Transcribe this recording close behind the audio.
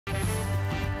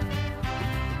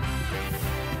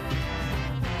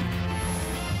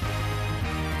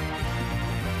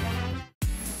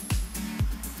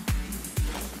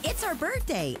It's our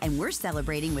birthday, and we're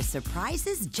celebrating with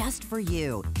surprises just for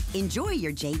you. Enjoy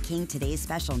your J. King Today's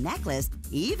Special necklace,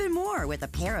 even more with a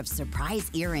pair of surprise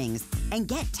earrings. And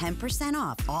get 10%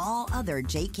 off all other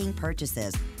J. King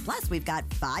purchases. Plus, we've got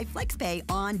 5 FlexPay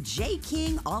on J.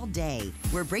 King all day.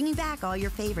 We're bringing back all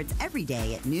your favorites every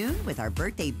day at noon with our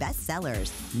birthday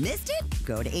bestsellers. Missed it?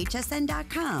 Go to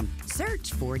hsn.com.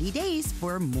 Search 40 days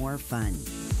for more fun.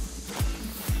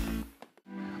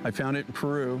 I found it in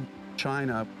Peru,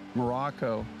 China,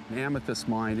 Morocco, an amethyst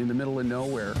mine in the middle of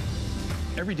nowhere.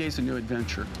 Every day's a new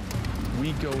adventure.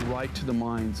 We go right to the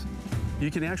mines.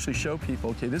 You can actually show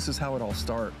people, okay, this is how it all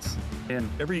starts. And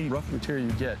every rough material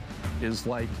you get is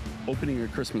like opening a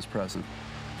Christmas present.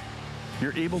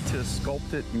 You're able to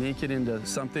sculpt it, make it into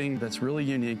something that's really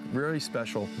unique, very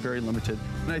special, very limited.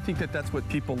 And I think that that's what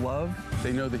people love.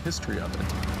 They know the history of it.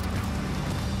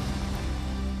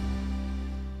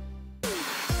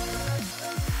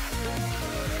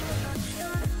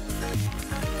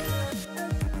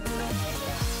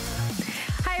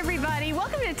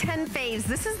 Welcome to 10 Faves.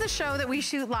 This is the show that we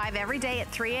shoot live every day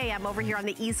at 3 a.m. over here on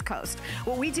the East Coast.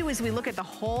 What we do is we look at the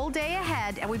whole day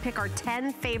ahead and we pick our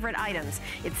 10 favorite items.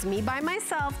 It's me by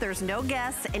myself, there's no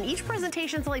guests, and each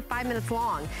presentation is only 5 minutes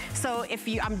long. So if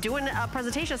I'm doing a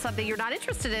presentation of something you're not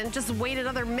interested in, just wait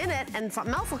another minute and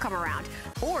something else will come around.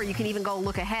 Or you can even go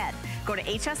look ahead. Go to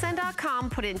hsn.com,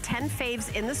 put in 10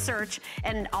 faves in the search,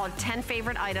 and all 10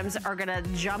 favorite items are gonna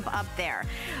jump up there.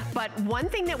 But one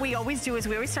thing that we always do is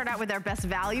we always start out with our best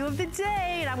value of the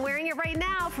day, and I'm wearing it right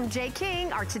now from J.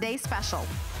 King, our Today Special.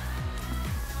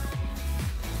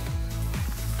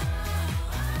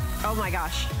 Oh my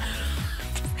gosh.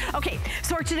 Okay,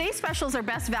 so our Today Special is our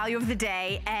best value of the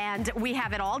day, and we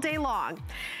have it all day long.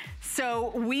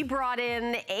 So we brought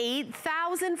in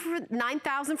 8,000,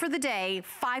 9,000 for the day,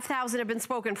 5,000 have been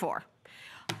spoken for.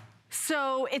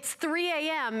 So it's 3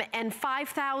 a.m. and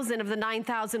 5,000 of the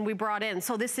 9,000 we brought in.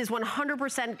 So this is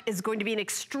 100% is going to be an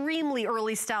extremely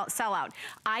early sellout.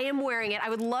 I am wearing it. I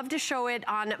would love to show it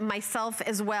on myself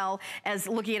as well as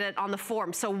looking at it on the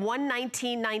form. So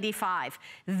 $119.95.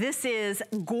 This is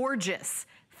gorgeous,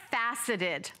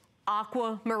 faceted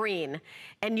aquamarine.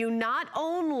 And you not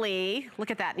only,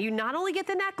 look at that, you not only get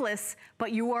the necklace,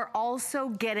 but you are also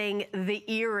getting the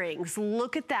earrings.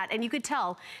 Look at that. And you could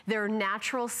tell they're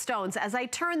natural stones. As I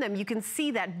turn them, you can see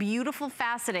that beautiful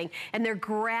faceting, and they're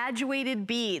graduated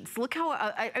beads. Look how,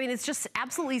 I mean, it's just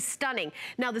absolutely stunning.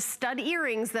 Now the stud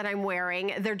earrings that I'm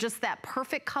wearing, they're just that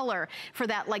perfect color for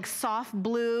that like soft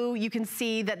blue. You can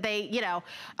see that they, you know,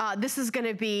 this is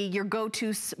gonna be your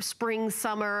go-to spring,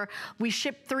 summer. We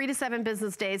ship 3 to 7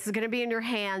 business days. It's gonna be in your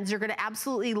hands. You're gonna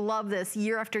absolutely love this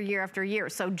year after year after year.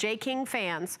 So J. King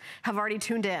fans have already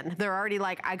tuned in. They're already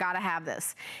like, I gotta have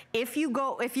this. If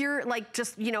you're like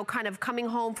just, you know, kind of coming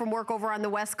home from work over on the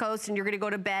West Coast and you're gonna go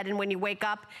to bed and when you wake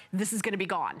up, this is gonna be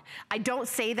gone. I don't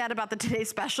say that about the Today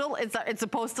Special. It's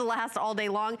supposed to last all day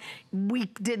long. We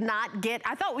did not get,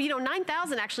 I thought, you know,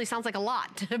 9,000 actually sounds like a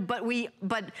lot, but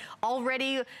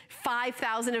already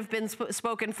 5,000 have been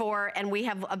spoken for, and we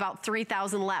have about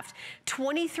 3,000 left.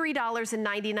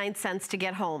 $23.99 to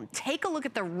get home. Take a look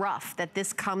at the rough that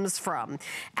this comes from.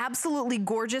 Absolutely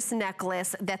gorgeous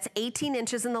necklace that's 18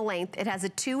 inches in the length. It has a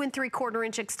 2 3/4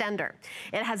 inch extender.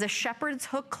 It has a shepherd's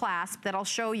hook clasp that I'll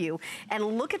show you.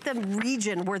 And look at the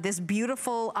region where this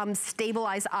beautiful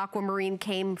stabilized aquamarine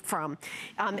came from.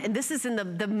 And this is in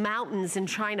the mountains in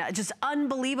China. Just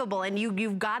unbelievable. And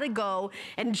you've got to go,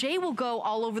 and Jay will go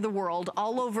all over the world,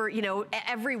 all over, you know,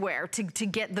 everywhere to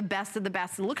get the best of the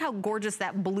best. And look how gorgeous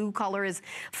that blue color is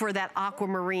for that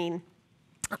aquamarine.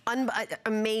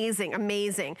 Amazing,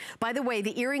 amazing. By the way,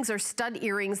 the earrings are stud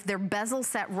earrings. They're bezel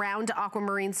set round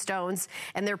aquamarine stones,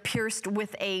 and they're pierced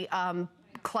with a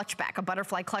clutch back, a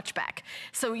butterfly clutch back.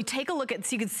 So you take a look at,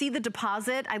 so you can see the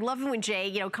deposit. I love it when Jay,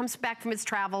 you know, comes back from his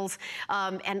travels.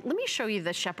 And let me show you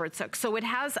the shepherd's hook. So it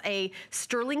has a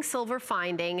sterling silver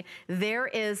finding. There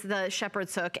is the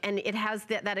shepherd's hook, and it has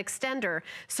that extender.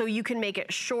 So you can make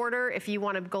it shorter if you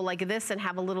want to go like this and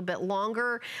have a little bit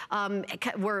longer,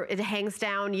 where it hangs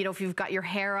down, you know, if you've got your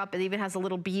hair up. It even has a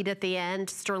little bead at the end,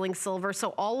 sterling silver.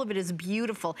 So all of it is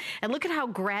beautiful. And look at how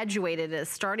graduated it is,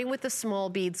 starting with the small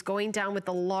beads, going down with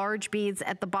the large beads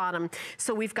at the bottom.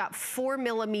 So we've got 4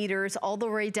 millimeters all the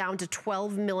way down to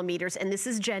 12 millimeters, and this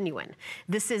is genuine.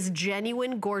 This is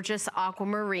genuine, gorgeous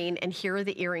aquamarine, and here are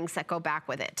the earrings that go back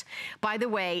with it. By the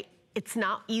way, it's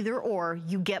not either or,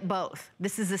 you get both.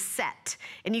 This is a set,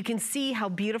 and you can see how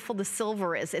beautiful the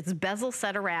silver is. It's bezel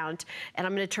set around, and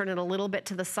I'm gonna turn it a little bit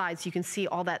to the side so you can see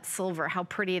all that silver, how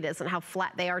pretty it is and how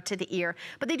flat they are to the ear.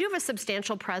 But they do have a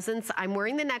substantial presence. I'm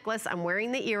wearing the necklace, I'm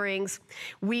wearing the earrings.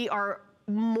 We are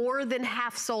more than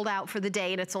half sold out for the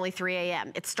day, and it's only 3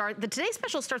 a.m. The Today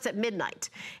Special starts at midnight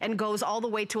and goes all the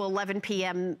way to 11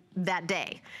 p.m. that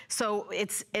day. So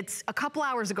it's a couple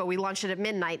hours ago we launched it at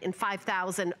midnight, and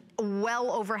 5,000,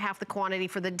 well over half the quantity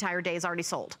for the entire day is already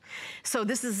sold. So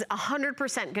this is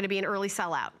 100% gonna be an early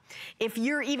sellout. If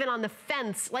you're even on the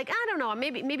fence, like, I don't know,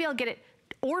 maybe I'll get it,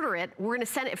 order it. We're gonna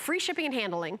send it free shipping and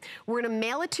handling. We're gonna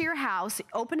mail it to your house,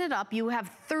 open it up. You have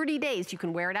 30 days. You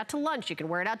can wear it out to lunch. You can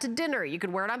wear it out to dinner. You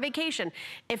can wear it on vacation.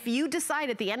 If you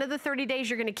decide at the end of the 30 days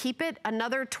you're gonna keep it,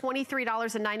 another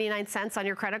 $23.99 on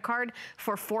your credit card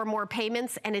for 4 more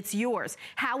payments, and it's yours.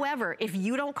 However, if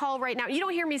you don't call right now, you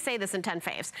don't hear me say this in 10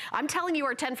 faves. I'm telling you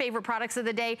our 10 favorite products of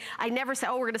the day. I never say,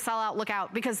 oh, we're gonna sell out, look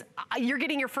out, because you're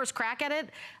getting your first crack at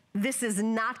it. This is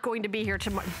not going to be here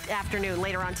tomorrow afternoon,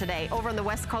 later on today. Over on the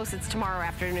West Coast, it's tomorrow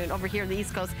afternoon. Over here on the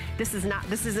East Coast, this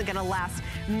isn't gonna last.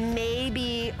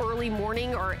 Maybe early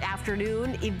morning or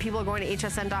afternoon, if people are going to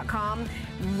hsn.com.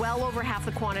 Well over half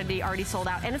the quantity already sold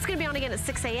out. And it's gonna be on again at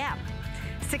 6 a.m.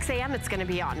 6 a.m. it's gonna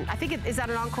be on. I think is that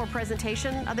an encore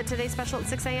presentation of the Today Special at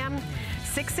 6 a.m.?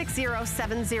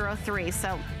 660-703.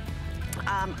 So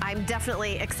I'm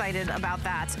definitely excited about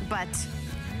that. But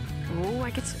oh,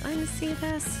 I can see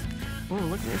this. Oh,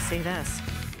 look at me see this.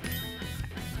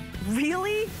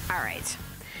 Really? All right.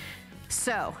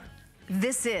 So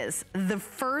this is the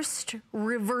first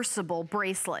reversible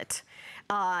bracelet.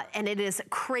 And it is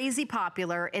crazy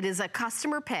popular. It is a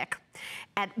customer pick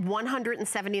at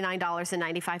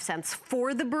 $179.95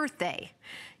 for the birthday.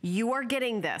 You are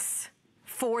getting this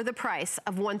for the price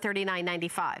of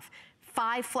 $139.95.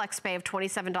 5 flex pay of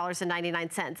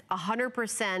 $27.99.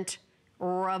 100%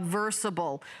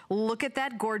 reversible. Look at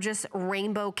that gorgeous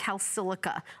rainbow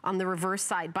calsilica on the reverse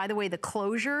side. By the way, the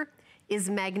closure is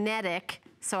magnetic,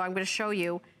 so I'm gonna show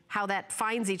you how that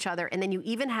finds each other. And then you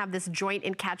even have this joint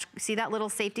and catch. See that little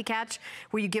safety catch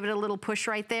where you give it a little push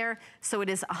right there? So it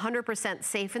is 100%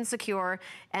 safe and secure,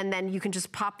 and then you can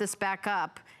just pop this back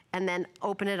up and then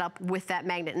open it up with that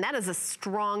magnet. And that is a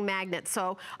strong magnet.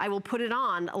 So I will put it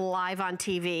on live on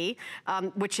TV,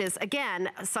 which is, again,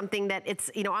 something that it's,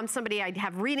 you know, I'm somebody, I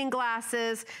have reading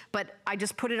glasses, but I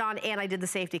just put it on and I did the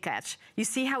safety catch. You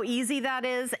see how easy that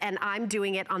is? And I'm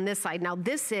doing it on this side. Now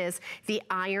this is the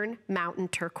Iron Mountain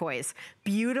Turquoise.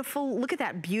 Beautiful, look at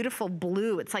that beautiful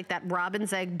blue. It's like that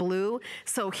robin's egg blue.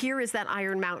 So here is that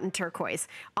Iron Mountain Turquoise.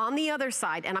 On the other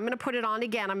side, and I'm gonna put it on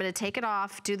again, I'm gonna take it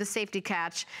off, do the safety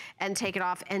catch, and take it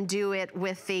off and do it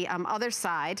with the other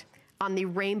side. On the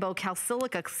rainbow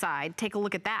calsilica side, take a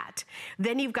look at that.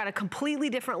 Then you've got a completely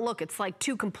different look. It's like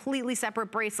 2 completely separate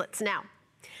bracelets. Now,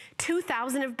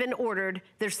 2,000 have been ordered.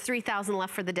 There's 3,000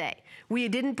 left for the day. We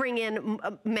didn't bring in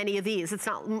many of these. It's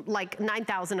not like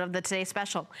 9,000 of the Today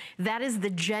Special. That is the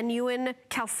genuine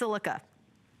calsilica.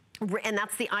 And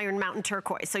that's the Iron Mountain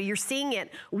Turquoise. So you're seeing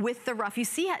it with the rough. You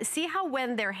see how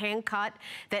when they're hand cut,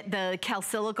 that the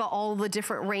calsilica, all the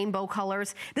different rainbow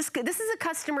colors. This is a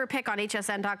customer pick on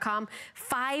hsn.com.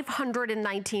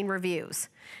 519 reviews.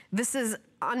 This is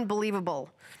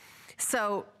unbelievable.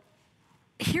 So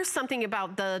here's something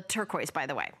about the turquoise, by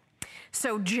the way.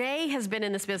 So Jay has been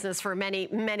in this business for many,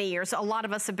 many years. A lot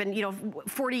of us have been,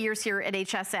 40 years here at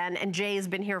HSN, and Jay has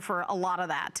been here for a lot of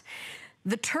that.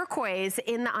 The turquoise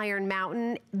in the Iron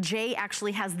Mountain, Jay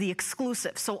actually has the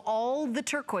exclusive. So all the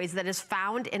turquoise that is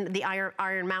found in the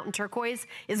Iron Mountain turquoise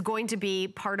is going to be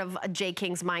part of Jay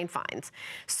King's Mine Finds.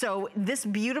 So this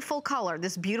beautiful color,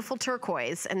 this beautiful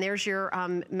turquoise, and there's your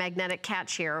magnetic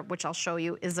catch here, which I'll show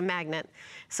you is a magnet.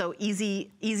 So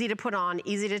easy to put on,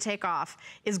 easy to take off,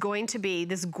 is going to be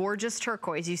this gorgeous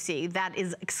turquoise you see that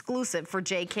is exclusive for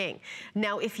Jay King.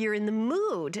 Now, if you're in the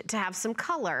mood to have some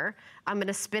color, I'm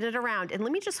gonna spin it around, and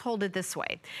let me just hold it this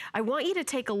way. I want you to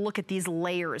take a look at these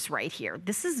layers right here.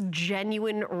 This is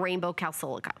genuine rainbow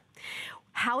calsilica.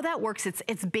 How that works,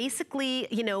 it's basically,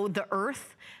 the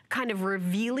earth kind of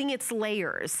revealing its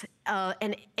layers.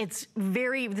 And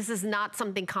this is not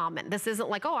something common. This isn't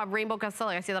like, oh, I have rainbow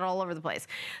calsilica. I see that all over the place.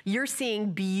 You're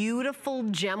seeing beautiful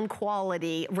gem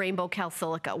quality rainbow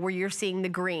calsilica where you're seeing the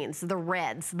greens, the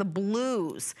reds, the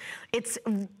blues. It's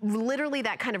literally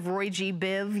that kind of Roy G.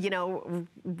 Biv,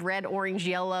 red, orange,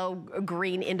 yellow,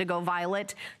 green, indigo,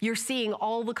 violet. You're seeing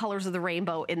all the colors of the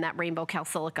rainbow in that rainbow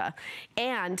calsilica.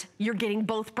 And you're getting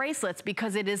both bracelets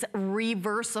because it is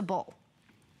reversible.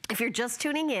 If you're just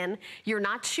tuning in, you're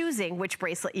not choosing which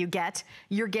bracelet you get,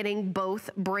 you're getting both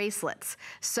bracelets.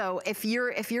 So if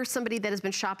you're somebody that has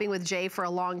been shopping with Jay for a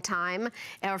long time,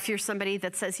 or if you're somebody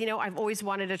that says, you know, I've always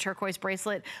wanted a turquoise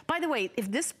bracelet. By the way,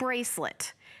 if this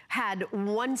bracelet had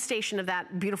one station of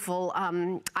that beautiful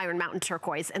Iron Mountain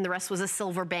turquoise and the rest was a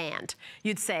silver band,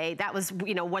 you'd say that was,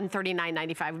 you know,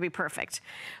 $139.95 would be perfect.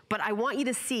 But I want you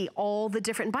to see all the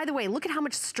different, by the way, look at how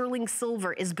much sterling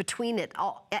silver is between it,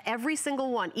 every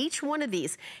single one. Each one of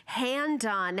these, hand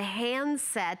done, hand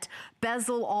set,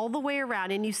 bezel all the way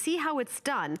around, and you see how it's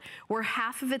done, where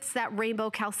half of it's that rainbow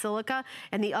calsilica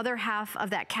and the other half of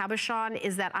that cabochon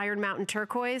is that Iron Mountain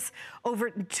turquoise. Over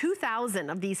 2,000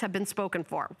 of these have been spoken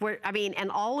for. I mean,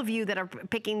 and all of you that are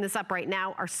picking this up right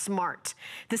now are smart.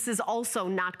 This is also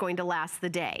not going to last the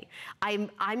day.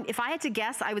 If I had to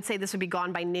guess, I would say this would be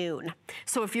gone by noon.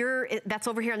 So if that's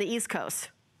over here on the East Coast.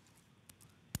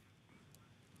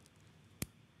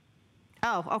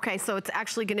 Oh, okay, so it's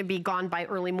actually gonna be gone by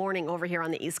early morning over here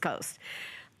on the East Coast.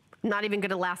 Not even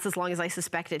gonna last as long as I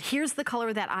suspected. Here's the color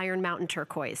of that Iron Mountain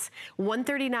turquoise,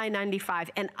 $139.95.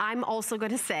 And I'm also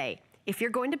gonna say, if you're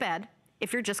going to bed,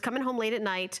 if you're just coming home late at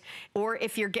night, or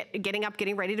if you're getting up,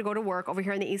 getting ready to go to work over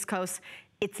here on the East Coast,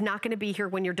 it's not gonna be here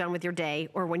when you're done with your day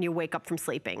or when you wake up from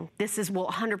sleeping. This will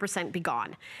 100% be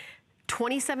gone.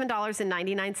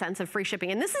 $27.99 of free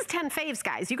shipping. And this is 10 faves,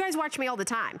 guys. You guys watch me all the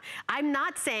time. I'm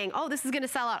not saying, oh, this is gonna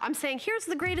sell out. I'm saying, here's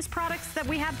the greatest products that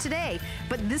we have today.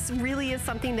 But this really is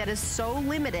something that is so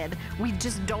limited, we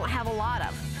just don't have a lot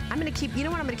of. I'm gonna keep, you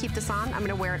know what, I'm gonna keep this on. I'm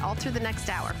gonna wear it all through the next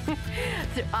hour.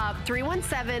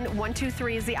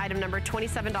 317123 is the item number,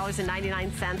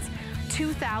 $27.99.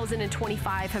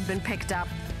 2,025 have been picked up.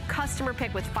 Customer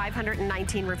pick with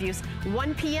 519 reviews.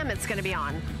 1 p.m. it's gonna be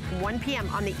on. 1 p.m.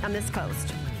 on this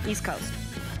coast, East Coast.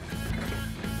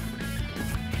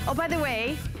 Oh, by the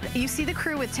way, you see the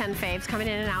crew with 10 faves coming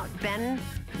in and out. Ben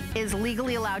is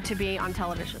legally allowed to be on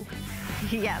television.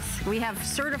 Yes, we have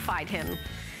certified him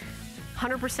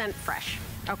 100% fresh.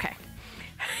 Okay.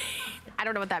 I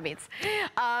don't know what that means.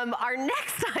 Our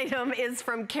next item is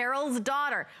from Carol's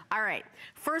daughter. All right,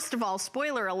 first of all,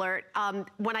 spoiler alert,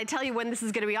 when I tell you when this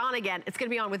is gonna be on again, it's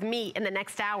gonna be on with me in the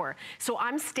next hour. So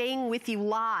I'm staying with you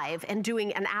live and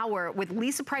doing an hour with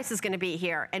Lisa Price is gonna be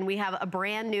here, and we have a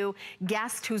brand new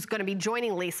guest who's gonna be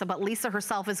joining Lisa, but Lisa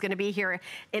herself is gonna be here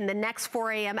in the next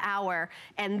 4 a.m. hour,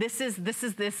 and this is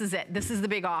it. This is the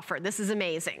big offer. This is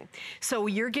amazing. So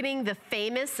you're getting the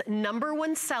famous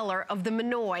 #1 seller of the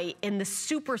Minoy in the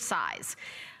super size.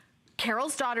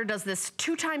 Carol's daughter does this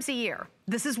 2 times a year.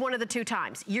 This is one of the 2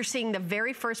 times. You're seeing the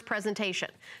very first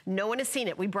presentation. No one has seen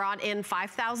it. We brought in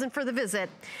 5,000 for the visit.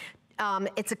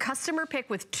 It's a customer pick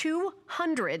with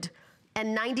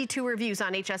 292 reviews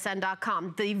on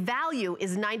hsn.com. The value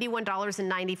is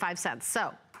 $91.95.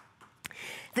 So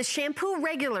the shampoo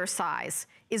regular size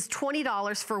is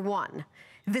 $20 for one.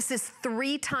 This is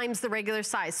 3 times the regular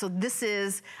size. So this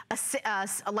is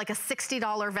like a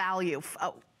 $60 value.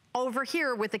 Over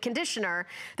here with the conditioner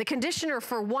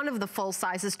for one of the full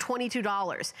size is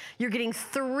 $22. You're getting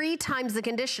 3 times the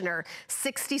conditioner,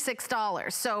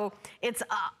 $66. So it's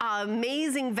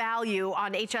amazing value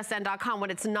on hsn.com when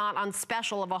it's not on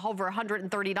special of over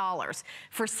 $130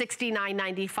 for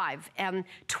 $69.95. And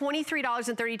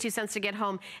 $23.32 to get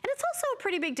home. And it's also a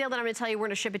pretty big deal that I'm gonna tell you we're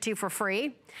gonna ship it to you for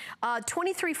free.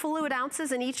 23 fluid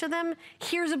ounces in each of them.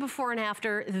 Here's a before and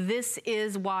after. This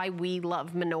is why we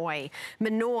love Minoy.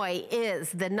 Minoy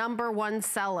is the #1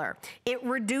 seller. It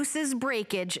reduces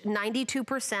breakage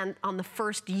 92% on the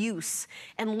first use.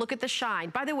 And look at the shine.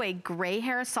 By the way, gray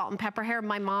hair, salt and pepper hair.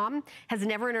 My mom has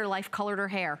never in her life colored her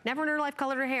hair. Never in her life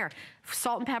colored her hair.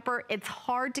 Salt and pepper, it's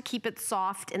hard to keep it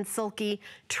soft and silky.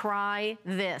 Try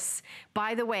this.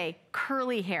 By the way,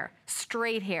 curly hair,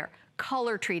 straight hair,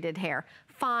 color treated hair,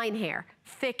 fine hair,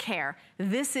 thick hair.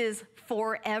 This is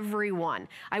for everyone.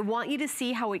 I want you to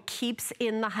see how it keeps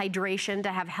in the hydration to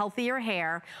have healthier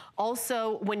hair.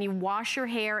 Also, when you wash your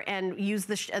hair and use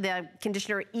the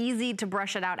conditioner, easy to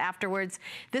brush it out afterwards.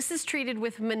 This is treated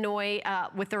with Minoy,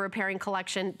 with the repairing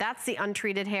collection. That's the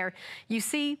untreated hair. You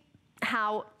see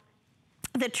how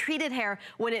the treated hair,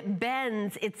 when it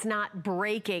bends, it's not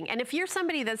breaking. And if you're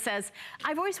somebody that says,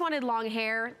 I've always wanted long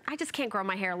hair, I just can't grow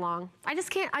my hair long. I just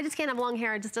can't have long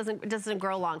hair, it doesn't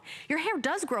grow long. Your hair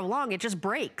does grow long, it just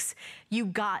breaks. You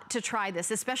got to try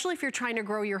this, especially if you're trying to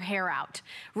grow your hair out.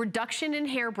 Reduction in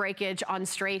hair breakage on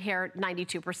straight hair,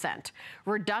 92%.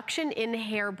 Reduction in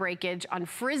hair breakage on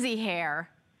frizzy hair,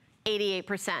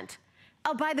 88%.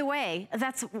 Oh, by the way,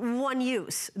 that's one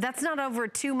use. That's not over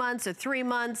 2 months or 3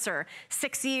 months or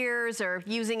 6 years or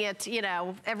using it, you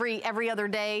know, every other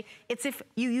day. It's if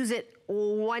you use it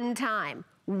one time.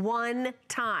 One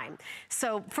time.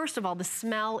 So first of all, the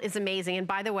smell is amazing. And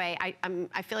by the way,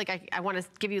 I feel like I want to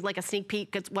give you like a sneak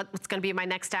peek at what's going to be in my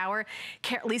next hour.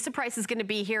 Lisa Price is going to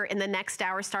be here in the next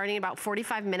hour, starting in about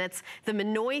 45 minutes. The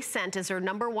Minoy scent is her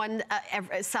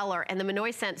 #1 seller, and the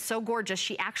Minoy scent, so gorgeous.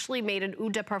 She actually made an eau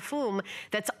de parfum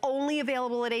that's only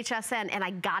available at HSN, and I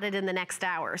got it in the next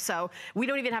hour. So we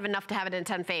don't even have enough to have it in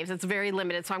 10 faves. It's very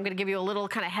limited. So I'm going to give you a little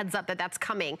kind of heads up that that's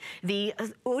coming. The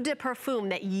eau de parfum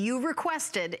that you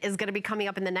requested is going to be coming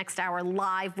up in the next hour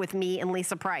live with me and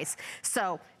Lisa Price.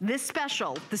 So this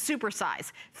special, the super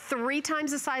size, 3 times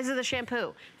the size of the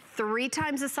shampoo, 3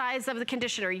 times the size of the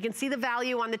conditioner. You can see the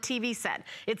value on the TV set.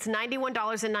 It's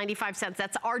 $91.95.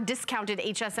 That's our discounted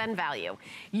HSN value.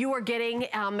 You are getting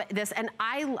this, and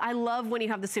I love when you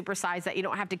have the super size that you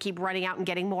don't have to keep running out and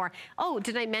getting more. Oh,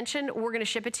 did I mention we're gonna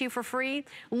ship it to you for free?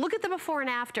 Look at the before and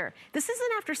after. This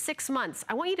isn't after 6 months.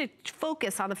 I want you to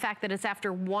focus on the fact that it's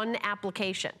after 1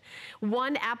 application.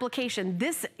 1 application.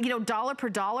 This, you know, dollar per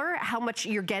dollar, how much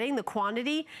you're getting, the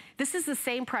quantity, this is the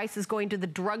same price as going to the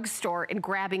drugstore and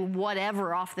grabbing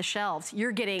whatever off the shelves.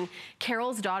 You're getting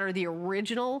Carol's Daughter, the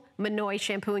original Minoy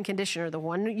shampoo and conditioner, the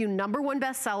one #1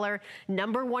 bestseller,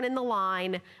 #1 in the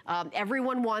line.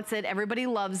 Everyone wants it, everybody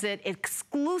loves it.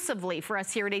 Exclusively for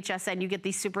us here at HSN, you get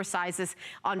these super sizes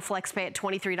on FlexPay at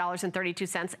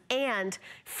 $23.32 and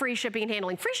free shipping and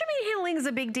handling. Free shipping and handling is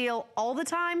a big deal all the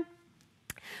time.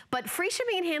 But free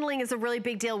shipping and handling is a really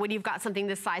big deal when you've got something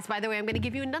this size. By the way, I'm going to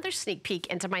give you another sneak peek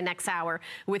into my next hour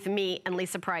with me and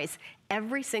Lisa Price.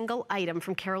 Every single item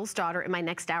from Carol's Daughter in my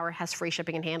next hour has free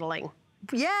shipping and handling.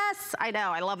 Yes, I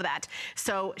know, I love that.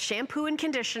 So shampoo and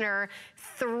conditioner,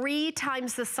 3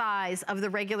 times the size of the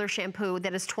regular shampoo,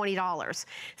 that is $20.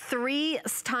 3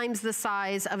 times the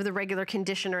size of the regular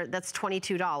conditioner, that's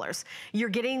 $22. You're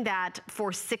getting that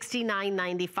for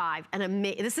 $69.95. And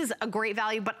this is a great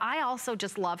value, but I also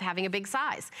just love having a big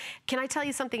size. Can I tell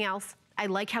you something else? I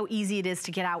like how easy it is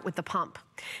to get out with the pump.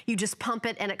 You just pump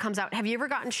it and it comes out. Have you ever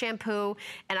gotten shampoo?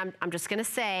 And I'm just gonna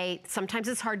say, sometimes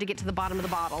it's hard to get to the bottom of the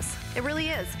bottles. It really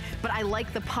is. But I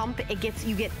like the pump.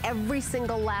 You get every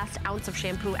single last ounce of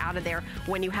shampoo out of there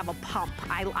when you have a pump.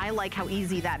 I like how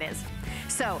easy that is.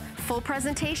 So, full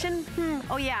presentation,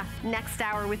 oh yeah, next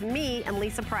hour with me and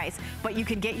Lisa Price. But you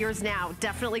can get yours now.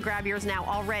 Definitely grab yours now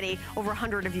already. Over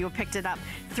 100 of you have picked it up.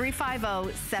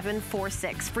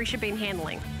 350-746. Free shipping and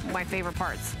handling. My favorite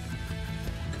parts.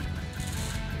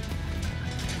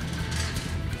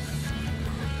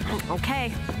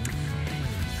 Okay.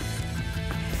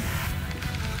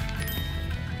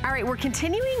 All right, we're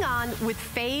continuing on with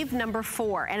fave number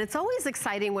 4, and it's always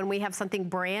exciting when we have something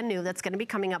brand new that's gonna be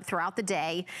coming up throughout the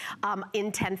day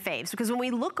in 10 faves, because when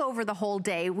we look over the whole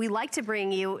day, we like to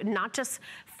bring you not just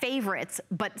favorites,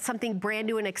 but something brand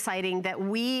new and exciting that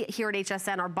we here at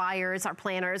HSN, our buyers, our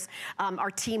planners, our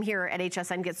team here at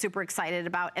HSN get super excited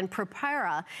about. And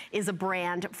Prepara is a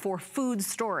brand for food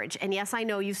storage. And yes, I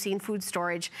know you've seen food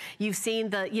storage. You've seen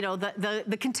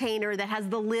the container that has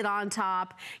the lid on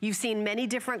top. You've seen many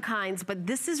different kinds, but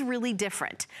this is really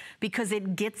different because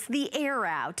it gets the air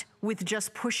out with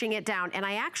just pushing it down. And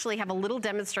I actually have a little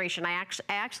demonstration. I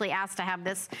actually asked to have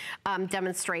this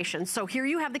demonstration. So here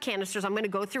you have the canisters. I'm gonna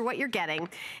go through what you're getting.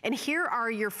 And here are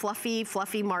your fluffy,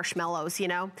 fluffy marshmallows, you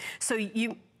know? So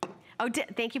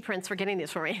thank you, Prince, for getting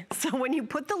these for me. So when you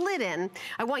put the lid in,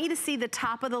 I want you to see the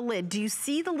top of the lid. Do you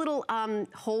see the little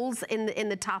holes in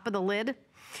the top of the lid?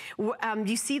 Do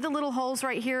you see the little holes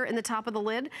right here in the top of the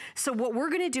lid? So what we're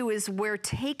gonna do is we're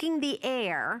taking the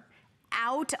air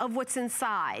out of what's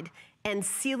inside and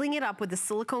sealing it up with the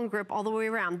silicone grip all the way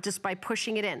around just by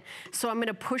pushing it in. So I'm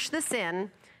gonna push this in,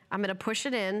 I'm gonna push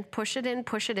it in, push it in,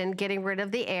 push it in, getting rid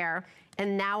of the air,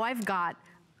 and now I've got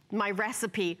my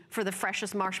recipe for the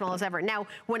freshest marshmallows ever. Now,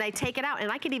 when I take it out,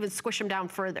 and I can even squish them down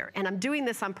further, and I'm doing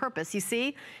this on purpose, you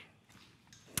see?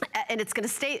 And it's gonna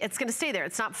stay there.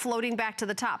 It's not floating back to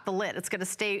the top, the lid. It's gonna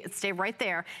stay right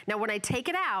there. Now when I take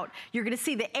it out, you're gonna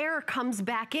see the air comes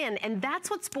back in, and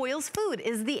that's what spoils food,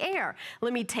 is the air.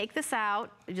 Let me take this out,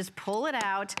 just pull it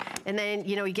out, and then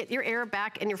you get your air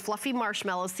back and your fluffy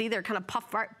marshmallows. See, they're kind of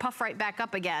puff right back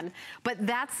up again. But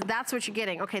that's what you're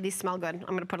getting. Okay, these smell good.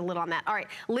 I'm gonna put a lid on that. All right,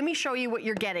 let me show you what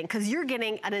you're getting, because you're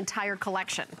getting an entire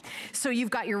collection. So you've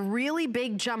got your really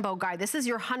big jumbo guy. This is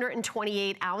your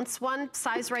 128 ounce one,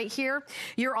 size ounce right here.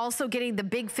 You're also getting the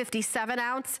big 57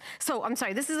 ounce. So I'm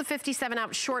sorry, this is a 57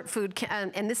 ounce short food,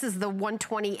 and this is the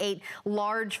 128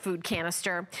 large food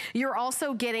canister. You're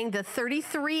also getting the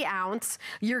 33 ounce.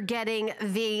 You're getting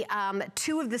the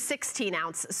 2 of the 16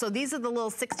 ounce. So these are the little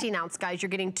 16 ounce guys. You're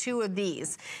getting 2 of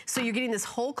these. So you're getting this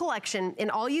whole collection,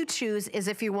 and all you choose is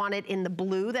if you want it in the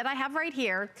blue that I have right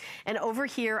here, and over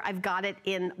here I've got it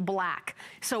in black.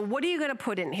 So what are you gonna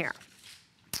put in here?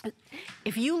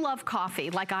 If you love coffee,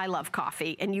 like I love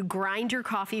coffee, and you grind your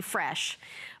coffee fresh,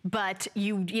 but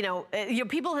you know,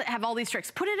 people have all these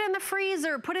tricks. Put it in the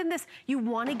freezer, put in this. You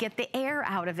want to get the air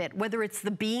out of it, whether it's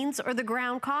the beans or the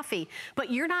ground coffee.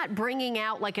 But you're not bringing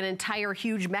out like an entire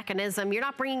huge mechanism. You're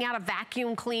not bringing out a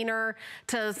vacuum cleaner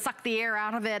to suck the air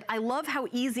out of it. I love how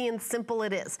easy and simple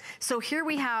it is. So here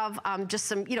we have just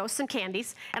some, some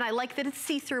candies. And I like that it's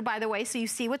see-through, by the way, so you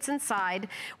see what's inside.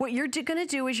 What you're gonna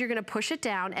do is you're gonna push it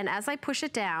down, and as I push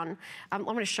it down, I'm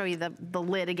gonna show you the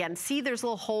lid again. See, there's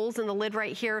little holes in the lid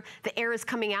right here. The air is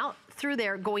coming out through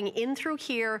there, going in through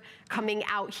here, coming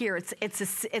out here.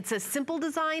 It's a simple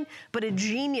design, but a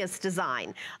genius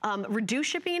design. Reduce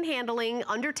shipping and handling,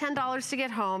 under $10 to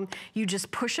get home. You just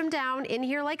push them down in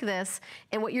here like this,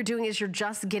 and what you're doing is you're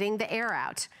just getting the air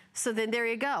out. So then there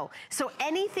you go. So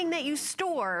anything that you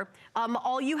store,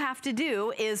 all you have to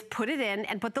do is put it in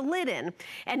and put the lid in.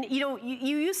 And you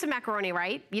use some macaroni,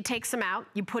 right? You take some out,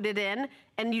 you put it in,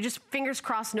 and you just, fingers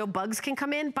crossed, no bugs can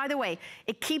come in. By the way,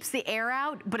 it keeps the air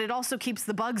out, but it also keeps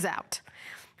the bugs out.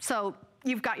 So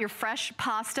you've got your fresh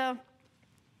pasta,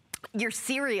 your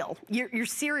cereal, your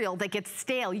cereal that gets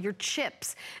stale, your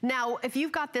chips. Now, if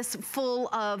you've got this full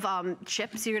of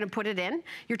chips, you're gonna put it in.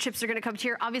 Your chips are gonna come to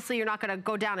here. Obviously, you're not gonna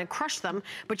go down and crush them,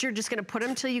 but you're just gonna put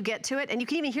them till you get to it. And you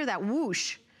can even hear that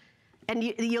whoosh. And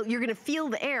you're gonna feel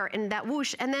the air in that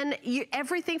whoosh. And then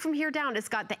everything from here down, it's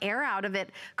got the air out of it,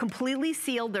 completely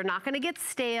sealed. They're not gonna get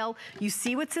stale. You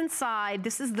see what's inside.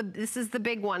 This is the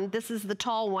big one. This is the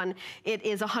tall one. It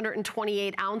is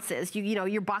 128 ounces.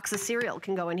 Your box of cereal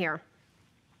can go in here.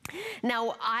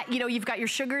 Now, you've got your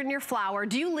sugar and your flour.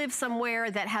 Do you live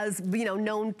somewhere that has,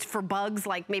 known for bugs,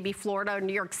 like maybe Florida or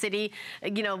New York City,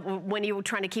 when you were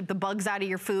trying to keep the bugs out of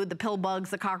your food, the pill bugs,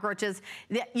 the cockroaches,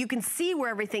 you can see where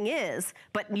everything is,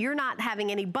 but you're not having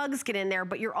any bugs get in there,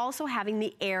 but you're also having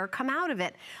the air come out of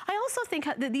it. I also think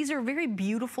that these are a very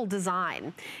beautiful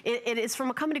design. It is from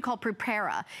a company called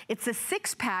Prepara. It's a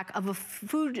 6-pack of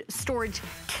food storage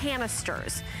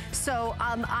canisters. So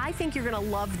I think you're gonna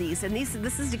love these, and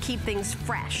this is to keep things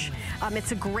fresh.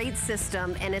 It's a great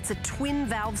system, and it's a twin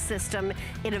valve system.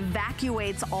 It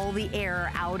evacuates all the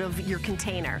air out of your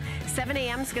container. 7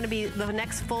 a.m. is gonna be the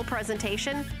next full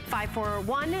presentation,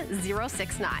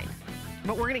 541-069.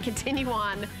 But we're gonna continue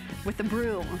on with the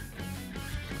broom.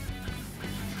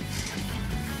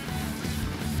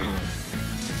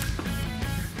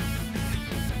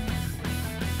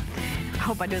 I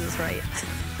hope I do this right.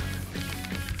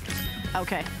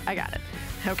 Okay, I got it.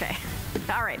 Okay.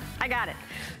 All right, I got it.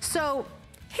 So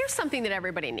here's something that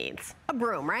everybody needs. A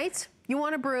broom, right? You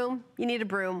want a broom, you need a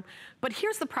broom. But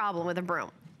here's the problem with a broom.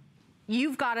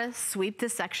 You've got to sweep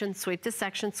this section, sweep this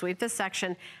section, sweep this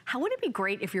section. How would it be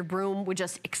great if your broom would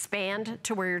just expand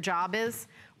to where your job is?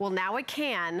 Well, now it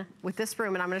can with this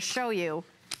broom, and I'm going to show you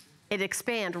it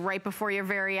expand right before your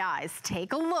very eyes.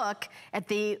 Take a look at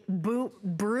the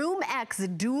Broom X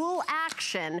dual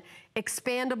action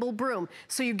expandable broom.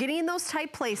 So you're getting in those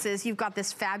tight places. You've got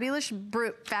this fabulous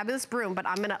broom, but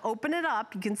I'm gonna open it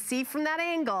up. You can see from that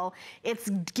angle, it's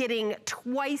getting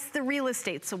twice the real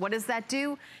estate. So what does that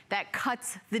do? That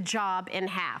cuts the job in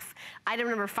half. Item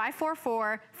number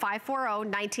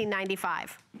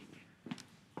 544-540-1995.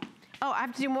 Oh, I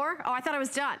have to do more? Oh, I thought I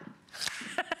was done.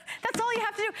 That's all you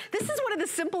have to do. This is one of the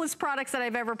simplest products that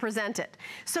I've ever presented.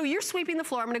 So you're sweeping the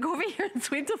floor. I'm gonna go over here and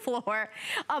sweep the floor.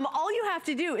 All you have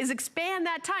to do is expand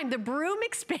that time. The broom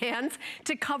expands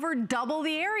to cover double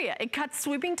the area. It cuts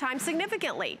sweeping time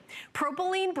significantly.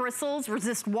 Propylene bristles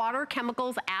resist water,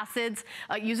 chemicals, acids.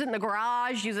 Use it in the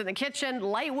garage, use it in the kitchen.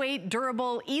 Lightweight,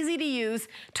 durable, easy to use.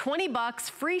 20 bucks,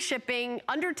 free shipping,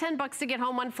 under 10 bucks to get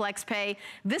home on FlexPay.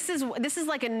 This is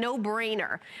like a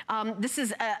no-brainer. This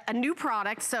is a new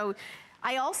product, so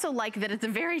I also like that at the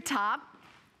very top,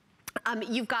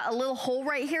 you've got a little hole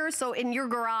right here, so in your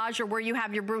garage or where you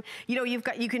have your broom,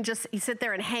 you can just sit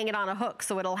there and hang it on a hook,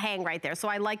 so it'll hang right there. So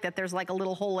I like that there's like a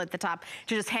little hole at the top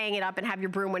to just hang it up and have your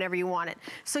broom whenever you want it.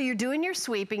 So you're doing your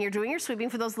sweeping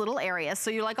for those little areas,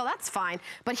 so you're like, oh, that's fine.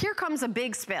 But here comes a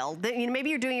big spill. Maybe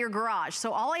you're doing your garage,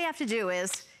 so all I have to do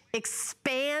is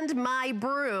expand my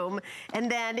broom, and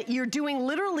then you're doing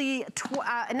literally,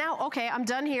 now, okay, I'm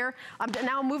done here.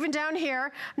 Now I'm moving down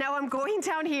here. Now I'm going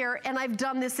down here, and I've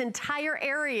done this entire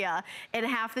area in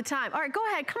half the time. All right, go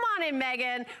ahead, come on in,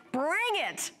 Megan. Bring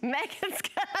it. Megan's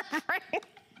gonna bring it.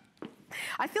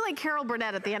 I feel like Carol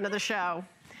Burnett at the end of the show,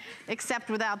 except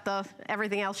without the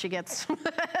everything else she gets.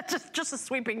 just a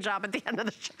sweeping job at the end of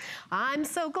the show. I'm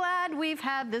so glad we've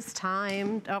had this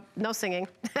time. Oh, no singing.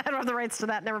 I don't have the rights to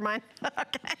that, never mind.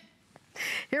 Okay,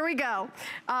 here we go.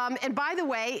 And by the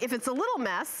way, if it's a little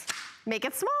mess, make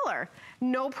it smaller.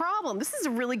 No problem. This is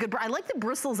a really good, I like the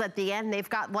bristles at the end. They've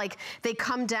got like, they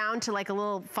come down to like a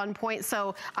little fun point.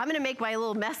 So I'm gonna make my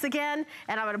little mess again,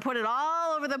 and I'm gonna put it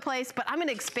all over the place, but I'm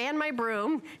gonna expand my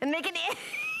broom and make it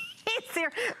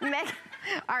easier.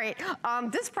 All right,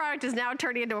 this product is now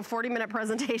turning into a 40-minute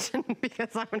presentation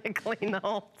because I'm gonna clean the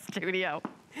whole studio.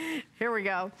 Here we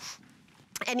go.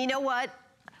 And you know what?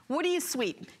 What do you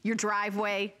sweep? Your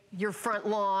driveway, your front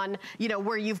lawn, you know,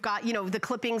 where you've got, you know, the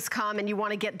clippings come and you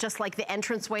want to get just like the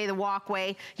entranceway, the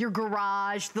walkway, your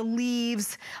garage, the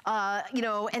leaves, you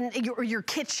know, and your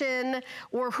kitchen,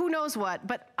 or who knows what.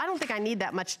 But I don't think I need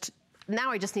that much.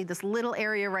 Now I just need this little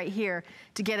area right here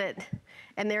to get it.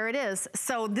 And there it is.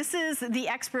 So this is the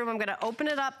X broom. I'm gonna open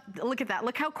it up. Look at that,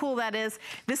 look how cool that is.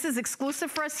 This is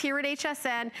exclusive for us here at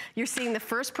HSN. You're seeing the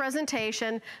first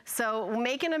presentation. So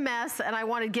making a mess, and I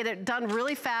wanna get it done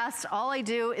really fast. All I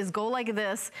do is go like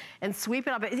this and sweep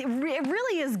it up. It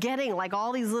really is getting like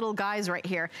all these little guys right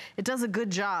here. It does a good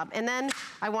job. And then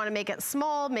I wanna make it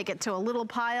small, make it to a little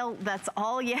pile. That's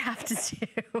all you have to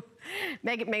do.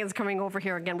 Megan's coming over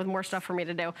here again with more stuff for me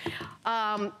to do.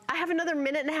 I have another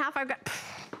minute and a half. I've got.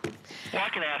 Well, I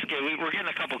can ask you. We're getting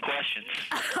a couple questions.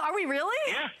 Are we really?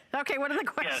 Yeah. Okay, what are the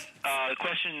questions? Yeah, the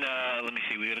question, let me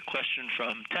see. We got a question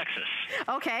from Texas.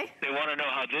 Okay. They want to know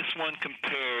how this one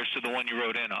compares to the one you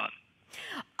wrote in on.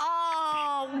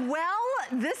 Oh,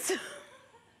 well, this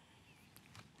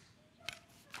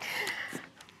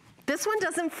one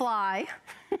doesn't fly.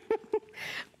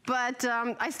 But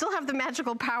I still have the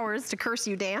magical powers to curse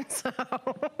you, Dan, so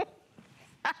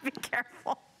be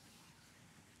careful.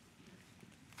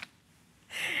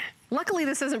 Luckily,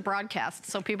 this isn't broadcast,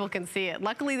 so people can see it.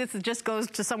 Luckily, this just goes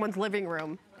to someone's living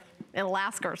room in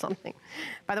Alaska or something.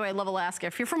 By the way, I love Alaska.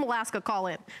 If you're from Alaska, call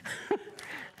in.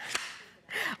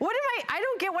 What am I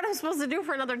don't get what I'm supposed to do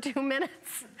for another 2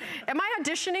 minutes. Am I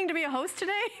auditioning to be a host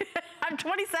today? I'm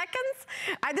 20 seconds?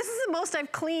 This is the most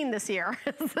I've cleaned this year.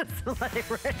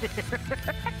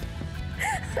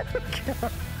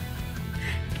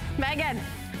 Megan.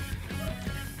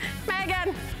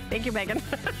 Megan. Thank you, Megan.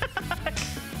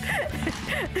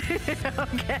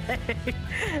 Okay.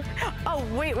 Oh,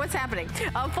 wait, what's happening?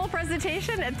 Full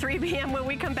presentation at 3 p.m. When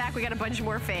we come back, we got a bunch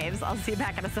more faves. I'll see you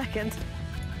back in a second.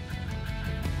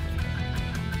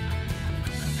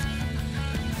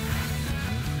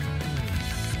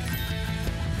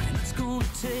 It's gonna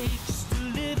take just a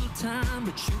little time,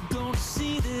 but you're gonna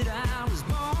see that I was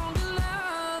born to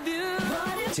love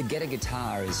you. To get a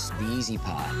guitar is the easy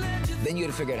part. Then you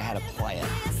gotta figure out how to play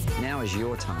it. Now is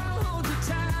your time. Hold you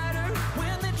tighter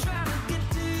when they try to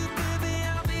get to you, baby,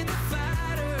 I'll be the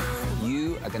fighter.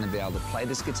 You are gonna be able to play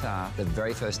this guitar the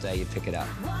very first day you pick it up.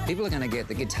 People are gonna get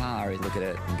the guitar and look at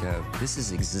it and go, this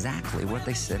is exactly what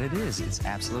they said it is. It's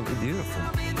absolutely beautiful.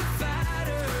 I'll be the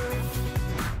fighter.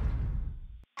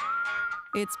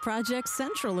 It's Project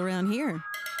Central around here.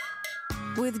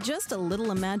 With just a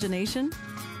little imagination,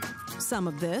 some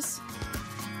of this,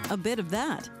 a bit of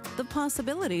that, the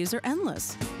possibilities are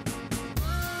endless.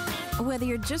 Whether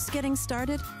you're just getting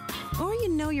started or you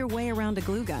know your way around a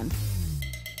glue gun,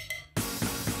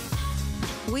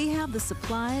 we have the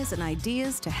supplies and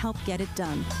ideas to help get it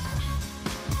done.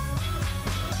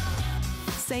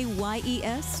 Say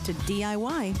YES to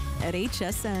DIY at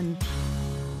HSN.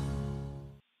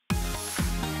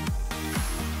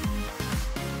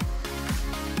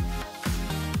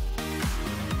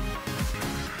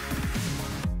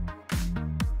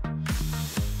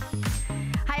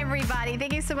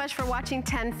 Thank you so much for watching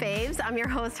 10 Faves. I'm your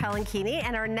host, Helen Keeney,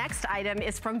 and our next item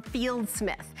is from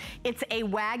Fieldsmith. It's a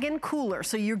wagon cooler,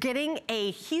 so you're getting a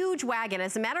huge wagon.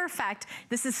 As a matter of fact,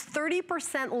 this is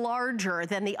 30% larger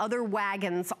than the other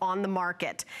wagons on the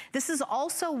market. This is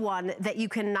also one that you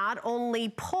can not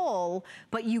only pull,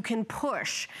 but you can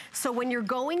push. So when you're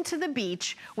going to the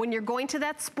beach, when you're going to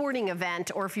that sporting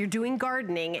event, or if you're doing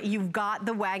gardening, you've got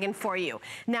the wagon for you.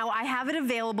 Now, I have it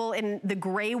available in the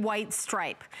gray-white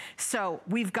stripe. So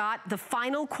we've got the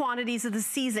final quantities of the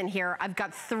season here. I've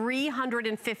got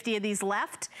 350 of these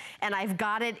left, and I've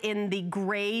got it in the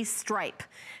gray stripe.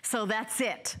 So that's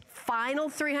it. Final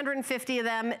 350 of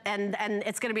them, and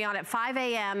it's gonna be on at 5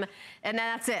 a.m., and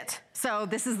that's it. So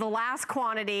this is the last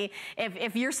quantity.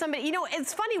 If you're somebody, you know,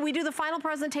 it's funny, we do the final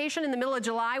presentation in the middle of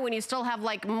July when you still have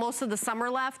like most of the summer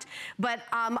left, but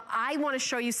I wanna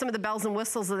show you some of the bells and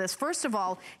whistles of this. First of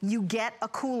all, you get a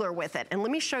cooler with it, and let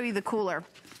me show you the cooler.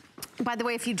 By the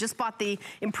way, if you just bought the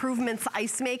Improvements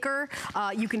Ice Maker,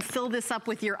 you can fill this up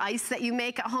with your ice that you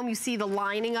make at home. You see the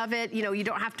lining of it. You know, you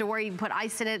don't have to worry. You can put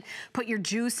ice in it, put your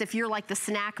juice. If you're like the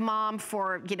snack mom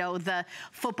for, you know, the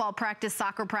football practice,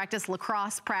 soccer practice,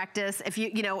 lacrosse practice, if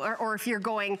you know, or if you're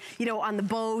going, you know, on the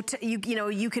boat, you know,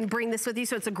 you can bring this with you.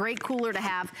 So it's a great cooler to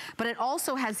have. But it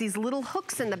also has these little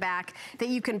hooks in the back that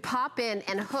you can pop in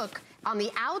and hook on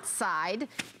the outside,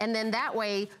 and then that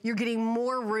way you're getting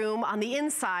more room on the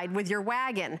inside with your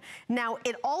wagon. Now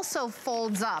it also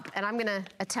folds up, and I'm gonna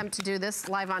attempt to do this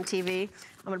live on TV.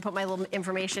 I'm gonna put my little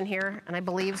information here, and I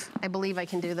believe I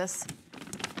can do this.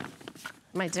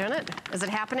 Am I doing it? Is it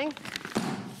happening?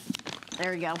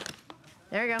 There we go.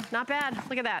 There you go, not bad,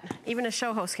 look at that. Even a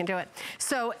show host can do it.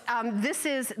 So this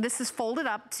is folded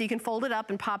up, so you can fold it up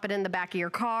and pop it in the back of your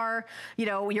car. You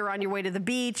know, you're on your way to the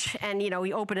beach and you know,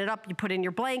 you open it up, you put in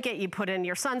your blanket, you put in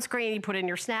your sunscreen, you put in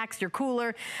your snacks, your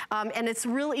cooler, and it's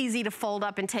real easy to fold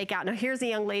up and take out. Now here's a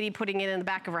young lady putting it in the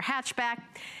back of her hatchback.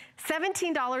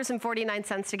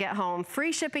 $17.49 to get home.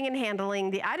 Free shipping and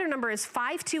handling. The item number is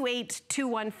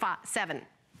 528217.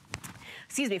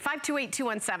 Excuse me,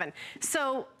 528217.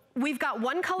 So we've got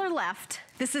one color left.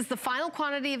 This is the final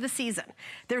quantity of the season.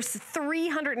 There's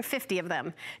 350 of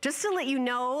them. Just to let you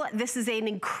know, this is an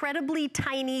incredibly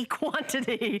tiny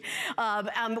quantity.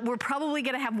 We're probably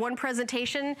gonna have one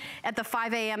presentation at the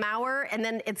 5 a.m. hour, and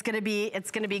then it's gonna be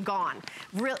gone.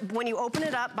 When you open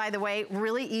it up, by the way,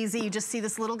 really easy. You just see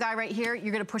this little guy right here.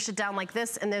 You're gonna push it down like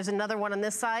this, and there's another one on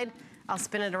this side. I'll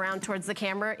spin it around towards the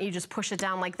camera. You just push it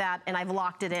down like that, and I've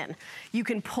locked it in. You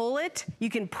can pull it, you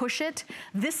can push it.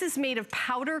 This is made of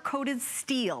powder-coated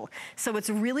steel, so it's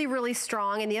really, really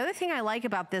strong. And the other thing I like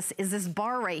about this is this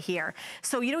bar right here.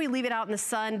 So you know, you leave it out in the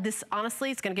sun. This,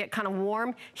 honestly, it's gonna get kind of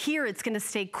warm. Here, it's gonna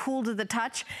stay cool to the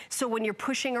touch. So when you're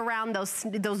pushing around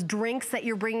those drinks that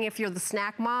you're bringing, if you're the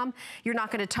snack mom, you're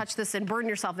not gonna touch this and burn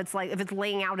yourself. It's like if it's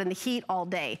laying out in the heat all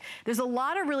day. There's a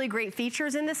lot of really great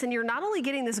features in this, and you're not only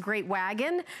getting this great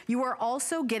wagon, you are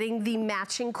also getting the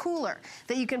matching cooler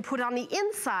that you can put on the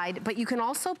inside, but you can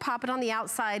also pop it on the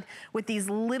outside with these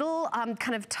little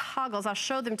kind of toggles. I'll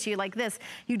show them to you like this.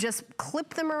 You just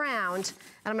clip them around,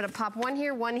 and I'm gonna pop one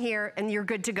here, and you're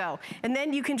good to go. And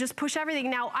then you can just push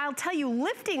everything. Now, I'll tell you,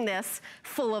 lifting this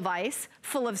full of ice,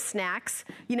 full of snacks,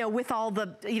 you know, with all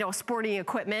the, you know, sporting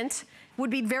equipment would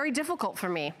be very difficult for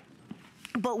me.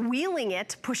 But wheeling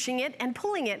it, pushing it, and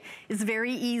pulling it is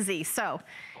very easy. So,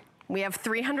 we have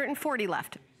 340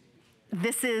 left.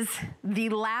 This is the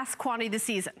last quantity of the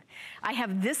season. I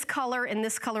have this color and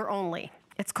this color only.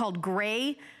 It's called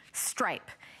Gray Stripe.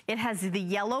 It has the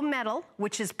yellow metal,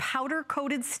 which is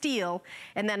powder-coated steel,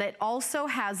 and then it also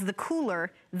has the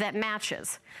cooler that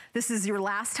matches. This is your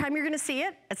last time you're gonna see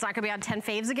it. It's not gonna be on 10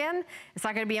 Faves again. It's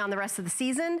not gonna be on the rest of the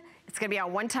season. It's gonna be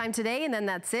out one time today, and then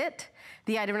that's it.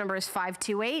 The item number is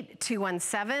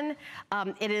 528217.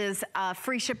 It is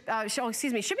free shipping and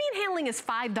handling is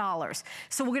 $5.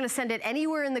 So we're gonna send it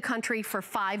anywhere in the country for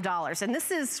 $5. And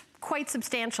this is quite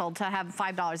substantial to have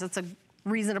 $5. That's a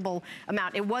reasonable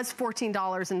amount. It was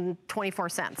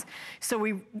 $14.24. So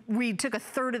we took a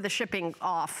third of the shipping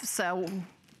off. So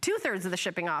 2/3 of the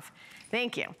shipping off.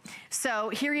 Thank you. So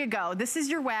here you go. This is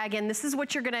your wagon. This is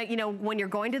what you're gonna, you know, when you're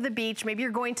going to the beach, maybe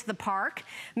you're going to the park,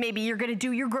 maybe you're gonna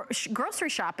do your grocery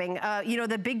shopping. You know,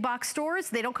 the big box stores,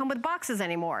 they don't come with boxes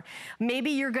anymore. Maybe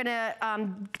you're gonna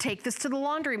take this to the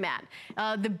laundromat,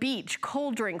 the beach,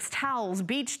 cold drinks, towels,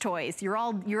 beach toys. You're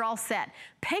all set.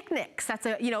 Picnics, that's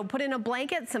a, you know, put in a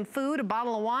blanket, some food, a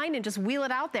bottle of wine, and just wheel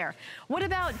it out there. What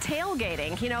about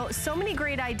tailgating? You know, so many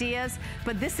great ideas,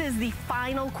 but this is the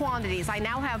final quantities. I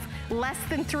now have less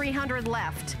than 300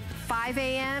 left. 5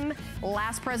 a.m.,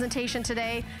 last presentation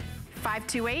today,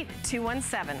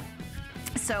 528217.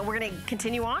 So we're gonna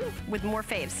continue on with more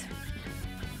faves.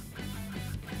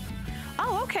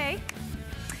 Oh, okay.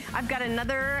 I've got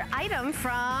another item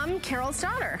from Carol's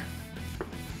daughter.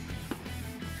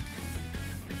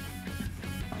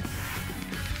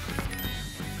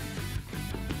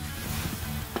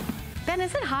 Ben,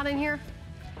 is it hot in here?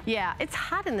 Yeah, it's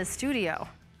hot in the studio.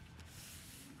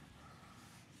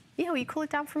 Yeah, will you cool it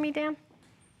down for me, Dan?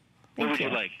 What would you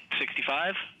like,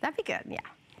 65? That'd be good, yeah.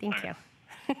 Thank you.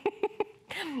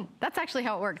 That's actually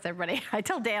how it works, everybody. I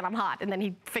tell Dan I'm hot, and then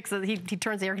he fixes, he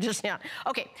turns the air conditioning on.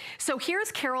 Okay, so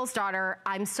here's Carol's daughter.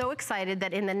 I'm so excited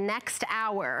that in the next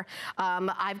hour,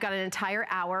 I've got an entire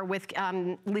hour with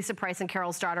Lisa Price and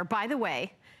Carol's daughter. By the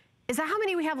way, is that how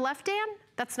many we have left, Dan?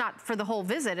 That's not for the whole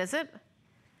visit, is it?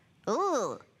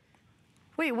 Ugh.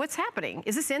 Wait, what's happening?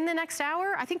 Is this in the next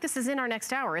hour? I think this is in our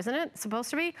next hour, isn't it? It's supposed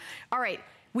to be? All right.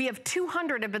 We have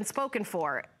 200 have been spoken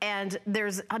for, and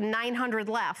there's 900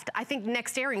 left. I think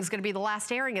next airing is gonna be the last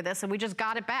airing of this, and we just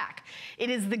got it back. It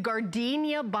is the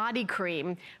Gardenia Body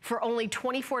Cream for only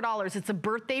 $24. It's a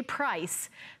birthday price,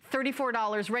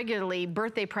 $34 regularly,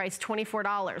 birthday price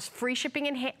 $24. Free shipping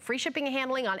and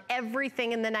handling on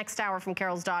everything in the next hour from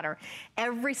Carol's daughter.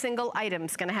 Every single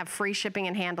item's gonna have free shipping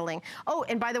and handling. Oh,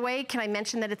 and by the way, can I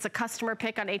mention that it's a customer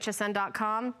pick on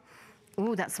hsn.com?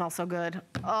 Ooh, that smells so good.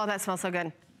 Oh, that smells so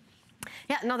good.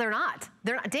 Yeah, no, they're not.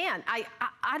 They're not. Dan,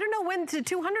 I don't know when the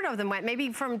 200 of them went,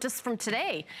 maybe from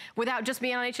today, without just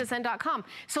being on hsn.com.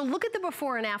 So look at the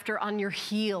before and after on your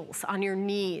heels, on your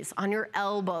knees, on your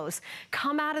elbows.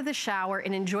 Come out of the shower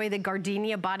and enjoy the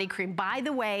Gardenia Body Cream. By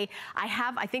the way,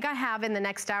 I think I have in the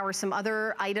next hour some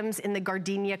other items in the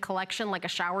Gardenia collection, like a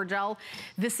shower gel.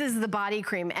 This is the body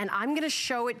cream, and I'm gonna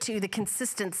show it to you, the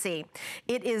consistency.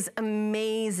 It is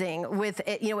amazing with,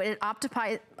 it, you know, it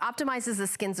optimizes the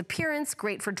skin's appearance,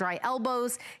 great for dry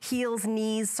elbows, heels,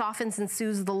 knees, softens and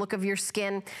soothes the look of your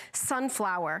skin.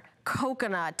 Sunflower,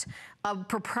 coconut, a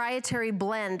proprietary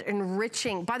blend,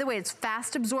 enriching. By the way, it's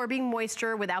fast absorbing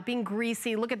moisture without being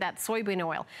greasy. Look at that soybean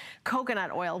oil,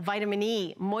 coconut oil, vitamin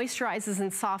E, moisturizes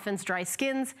and softens dry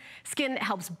skin,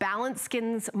 helps balance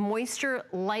skin's moisture,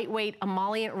 lightweight,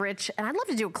 emollient rich. And I'd love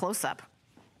to do a close-up.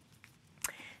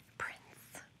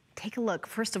 Prince, take a look.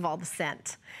 First of all, the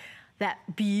scent.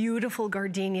 That beautiful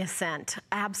gardenia scent,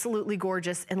 absolutely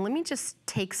gorgeous. And let me just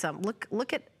take some.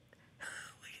 Look at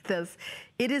this.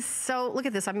 It is so, look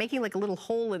at this. I'm making like a little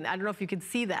hole in, I don't know if you can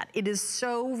see that. It is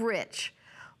so rich.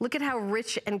 Look at how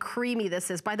rich and creamy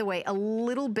this is. By the way, a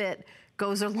little bit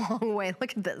goes a long way.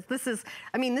 Look at this. This is,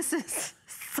 I mean, this is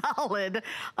solid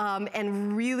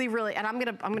and really, really, and I'm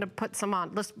gonna put some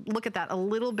on. Let's look at that. A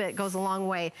little bit goes a long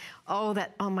way. Oh,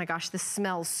 oh my gosh, this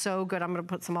smells so good. I'm gonna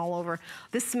put some all over.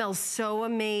 This smells so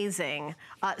amazing.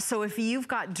 So if you've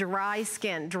got dry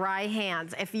skin, dry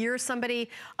hands, if you're somebody,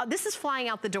 this is flying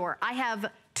out the door. I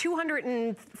have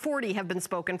 240 have been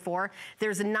spoken for.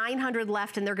 There's 900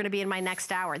 left, and they're gonna be in my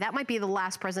next hour. That might be the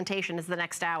last presentation is the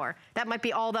next hour. That might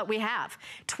be all that we have.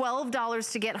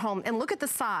 $12 to get home. And look at the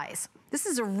size. This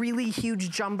is a really huge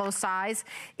jumbo size.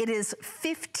 It is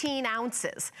 15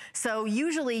 ounces. So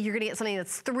usually you're gonna get something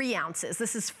that's 3 ounces.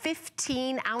 This is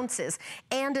 15 ounces,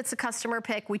 and it's a customer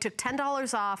pick. We took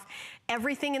 $10 off.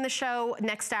 Everything in the show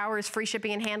next hour is free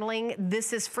shipping and handling.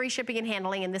 This is free shipping and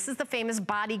handling, and this is the famous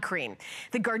body cream.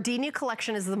 The Gardenia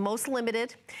collection is the most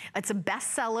limited. It's a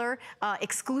bestseller,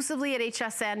 exclusively at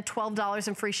HSN, $12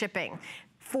 in free shipping.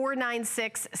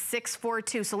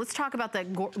 496-642. So let's talk about the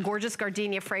gorgeous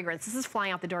gardenia fragrance. This is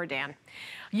flying out the door, Dan.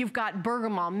 You've got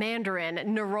bergamot, mandarin,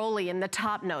 neroli in the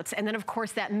top notes, and then of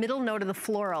course that middle note of the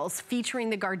florals featuring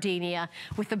the gardenia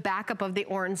with the backup of the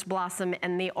orange blossom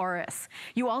and the orris.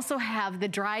 You also have the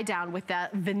dry down with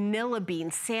that vanilla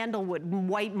bean, sandalwood,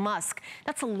 white musk.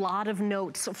 That's a lot of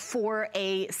notes for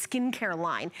a skincare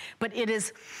line, but it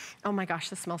is, oh my gosh,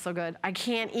 this smells so good. I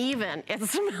can't even, it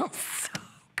smells so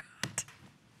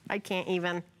I can't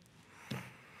even.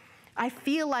 I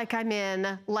feel like I'm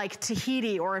in like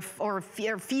Tahiti or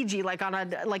Fiji, like on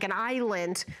an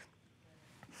island.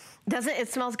 Doesn't it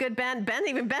smells good, Ben? Ben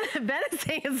is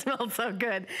saying it smells so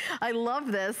good. I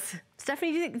love this.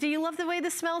 Stephanie, do you love the way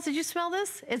this smells? Did you smell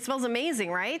this? It smells amazing,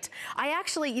 right? I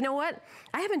actually, you know what?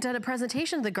 I haven't done a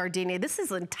presentation of the gardenia. This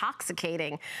is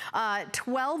intoxicating.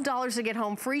 $12 to get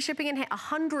home, free shipping, and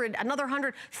 100, another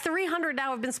 100, 300 now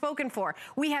have been spoken for.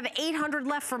 We have 800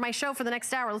 left for my show for the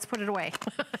next hour. Let's put it away.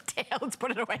 Let's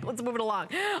put it away. Let's move it along.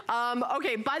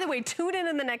 Okay, by the way, tune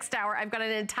in the next hour. I've got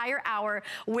an entire hour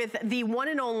with the one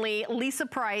and only Lisa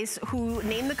Price, who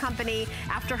named the company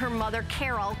after her mother,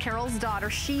 Carol's daughter.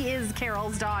 She is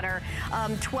Carol's daughter.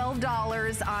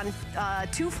 $12 on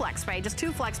 2 FlexPay, just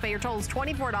 2 FlexPay. Your total is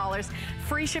 $24.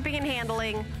 Free shipping and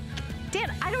handling.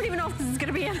 Dan, I don't even know if this is going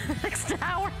to be in the next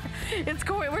hour. It's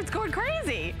going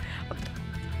crazy.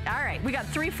 All right, we got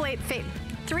 3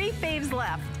 faves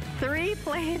left. 3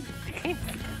 faves.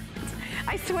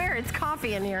 I swear it's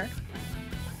coffee in here.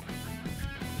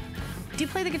 Do you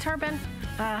play the guitar, Ben?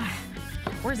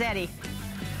 Where's Eddie?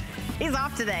 He's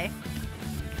off today.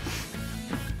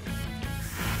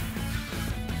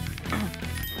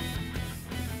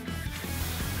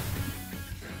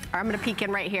 I'm gonna peek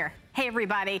in right here. Hey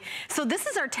everybody. So this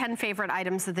is our 10 favorite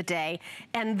items of the day,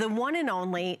 and the one and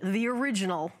only, the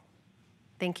original,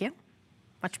 thank you,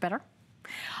 much better.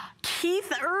 Keith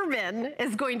Urban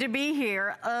is going to be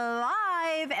here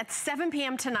live at 7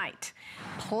 p.m. tonight,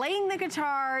 playing the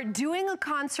guitar, doing a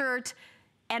concert,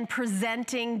 and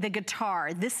presenting the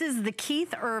guitar. This is the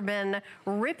Keith Urban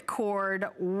Ripcord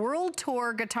World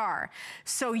Tour guitar.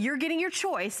 So you're getting your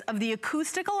choice of the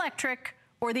acoustic electric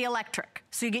or the electric.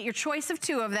 So you get your choice of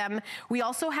 2 of them. We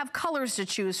also have colors to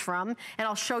choose from, and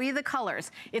I'll show you the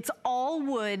colors. It's all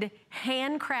wood,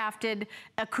 handcrafted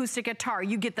acoustic guitar.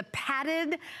 You get the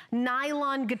padded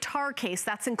nylon guitar case,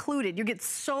 that's included. You get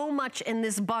so much in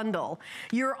this bundle.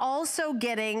 You're also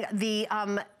getting the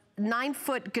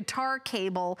 9-foot guitar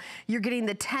cable. You're getting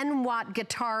the 10-watt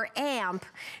guitar amp.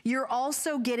 You're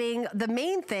also getting, the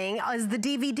main thing is the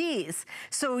DVDs.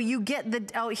 So you get the,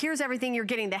 oh, here's everything. You're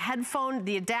getting the headphone,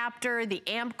 the adapter, the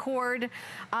amp cord.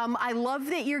 I love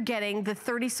that you're getting the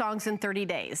 30 songs in 30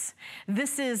 days.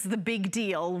 This is the big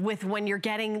deal with when you're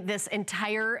getting this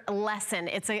entire lesson.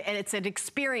 It's an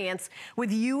experience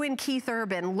with you and Keith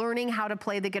Urban learning how to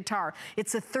play the guitar.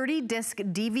 It's a 30-disc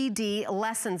DVD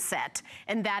lesson set,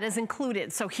 and that is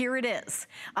included. So here it is.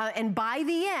 And by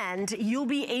the end, you'll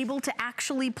be able to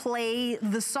actually play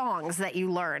the songs that you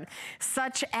learn,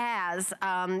 such as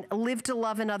Live to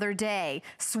Love Another Day,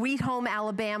 Sweet Home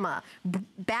Alabama,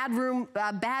 Bad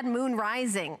Moon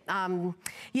Rising,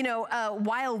 you know,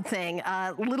 Wild Thing,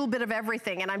 a little bit of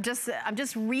everything. And I'm just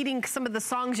reading some of the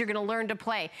songs you're gonna learn to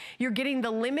play. You're getting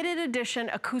the limited edition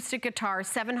acoustic guitar,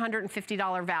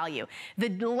 $750 value. The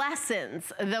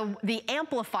lessons, the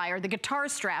amplifier, the guitar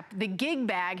strap, the gig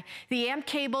bag, the amp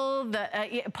cable, the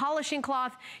polishing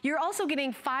cloth. You're also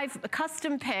getting 5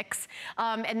 custom picks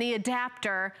and the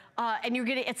adapter, and you're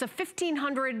getting, it's a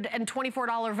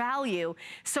 $1,524 value.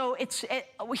 So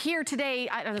here today,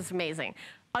 it's amazing.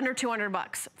 Under 200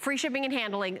 bucks, free shipping and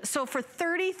handling. So for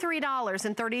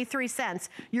 $33.33,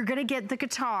 you're gonna get the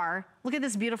guitar. Look at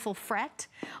this beautiful fret.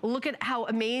 Look at how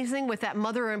amazing with that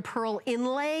mother and pearl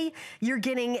inlay. You're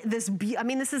getting this, I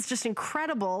mean, this is just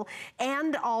incredible.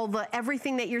 And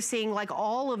everything that you're seeing, like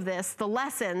all of this, the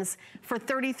lessons for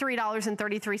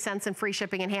 $33.33 and free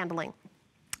shipping and handling.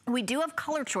 We do have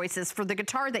color choices for the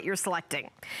guitar that you're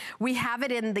selecting. We have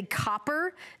it in the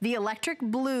copper, the electric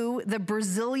blue, the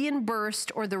Brazilian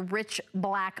burst, or the rich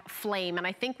black flame. And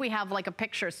I think we have like a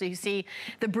picture. So you see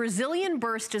the Brazilian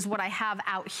burst is what I have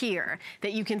out here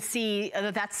that you can see.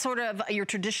 That's sort of your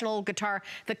traditional guitar.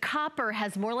 The copper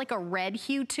has more like a red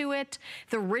hue to it.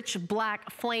 The rich black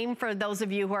flame for those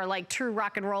of you who are like true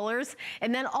rock and rollers.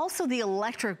 And then also the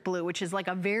electric blue, which is like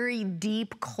a very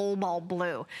deep cobalt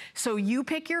blue. So you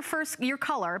pick your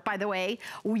color, by the way,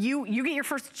 you get your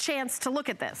first chance to look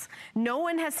at this. No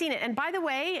one has seen it. And by the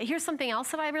way, here's something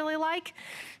else that I really like.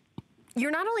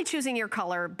 You're not only choosing your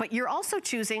color, but you're also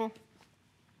choosing,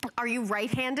 are you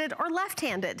right-handed or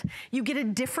left-handed? You get a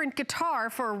different guitar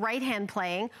for right hand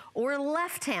playing or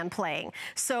left hand playing.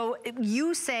 So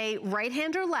you say right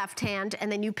hand or left hand,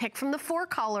 and then you pick from the 4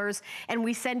 colors, and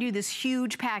we send you this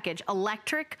huge package,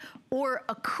 electric or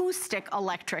acoustic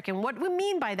electric. And what we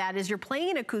mean by that is you're playing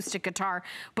an acoustic guitar,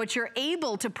 but you're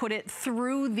able to put it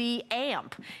through the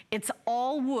amp. It's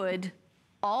all wood,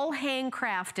 all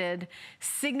handcrafted,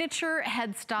 signature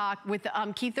headstock with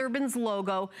Keith Urban's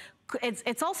logo.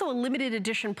 It's also a limited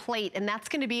edition plate, and that's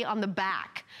gonna be on the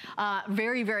back.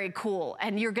 Very, very cool.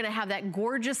 And you're gonna have that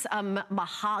gorgeous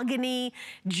mahogany,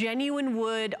 genuine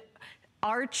wood,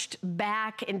 arched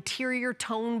back interior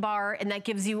tone bar, and that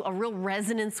gives you a real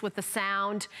resonance with the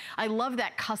sound. I love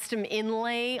that custom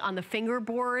inlay on the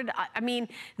fingerboard. I mean,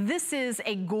 this is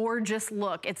a gorgeous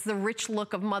look. It's the rich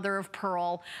look of mother of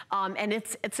pearl, and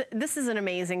this is an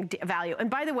amazing value. And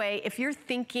by the way, if you're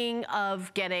thinking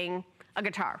of getting a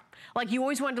guitar, like you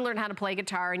always wanted to learn how to play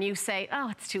guitar, and you say, oh,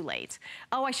 it's too late.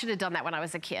 Oh, I should have done that when I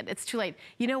was a kid. It's too late.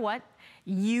 You know what?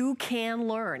 You can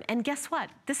learn. And guess what?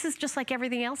 This is just like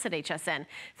everything else at HSN.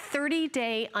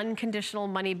 30-day unconditional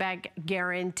money-back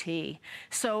guarantee.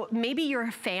 So maybe you're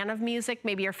a fan of music.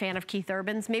 Maybe you're a fan of Keith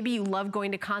Urban's. Maybe you love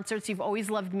going to concerts. You've always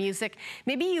loved music.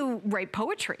 Maybe you write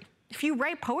poetry. If you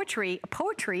write poetry,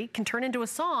 poetry can turn into a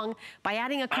song by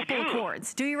adding a couple of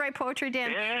chords. Do you write poetry,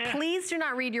 Dan? Yeah. Please do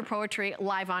not read your poetry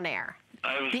live on air.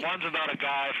 One's about a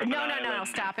guy from No,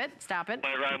 stop it, stop it.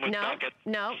 My rhyme with bucket.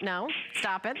 No,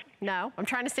 stop it. No, I'm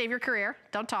trying to save your career.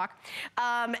 Don't talk.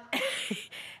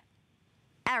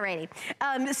 Alrighty,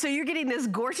 so you're getting this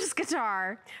gorgeous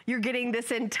guitar, you're getting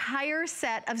this entire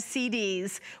set of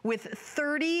CDs with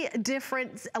 30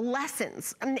 different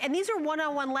lessons, and these are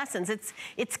one-on-one lessons. It's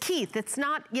Keith, it's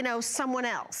not, you know, someone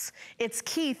else. It's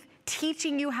Keith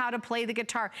teaching you how to play the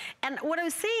guitar. And what I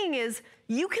was saying is,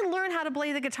 you can learn how to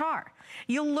play the guitar.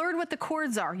 You'll learn what the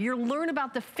chords are. You'll learn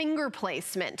about the finger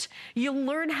placement. You'll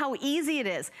learn how easy it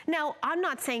is. Now, I'm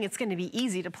not saying it's gonna be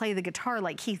easy to play the guitar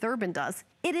like Keith Urban does.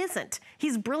 It isn't.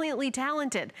 He's brilliantly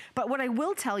talented. But what I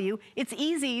will tell you, it's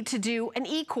easy to do an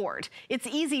E chord. It's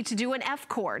easy to do an F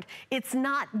chord. It's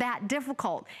not that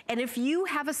difficult. And if you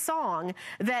have a song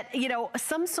that, you know,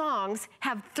 some songs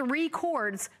have 3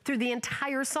 chords through the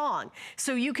entire song.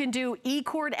 So you can do E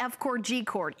chord, F chord, G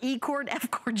chord, E chord, F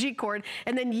chord, G chord,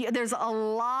 and then there's a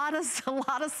lot of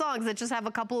songs that just have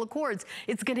a couple of chords.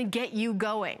 It's gonna get you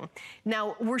going.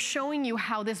 Now, we're showing you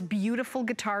how this beautiful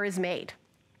guitar is made.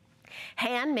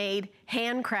 Handmade,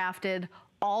 handcrafted,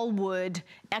 all wood,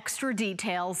 extra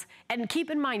details, and keep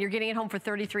in mind, you're getting it home for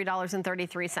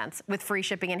 $33.33 with free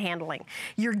shipping and handling.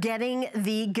 You're getting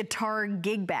the guitar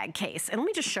gig bag case, and let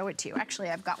me just show it to you. Actually,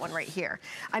 I've got one right here.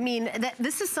 I mean,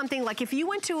 this is something like if you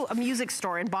went to a music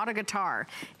store and bought a guitar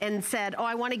and said, oh,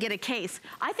 I want to get a case,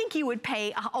 I think you would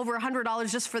pay over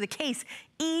 $100 just for the case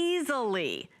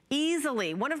easily.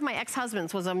 Easily. One of my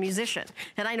ex-husbands was a musician,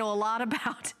 and I know a lot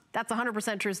about. That's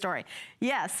 100% true story.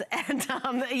 Yes, and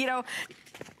you know,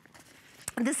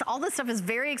 all this stuff is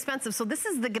very expensive. So this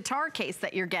is the guitar case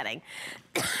that you're getting.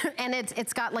 And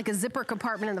it's got like a zipper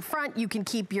compartment in the front. You can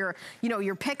keep your, you know,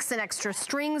 your picks and extra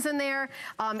strings in there,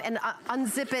 and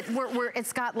unzip it where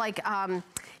it's got like,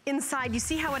 inside, you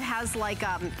see how it has like,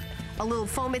 a little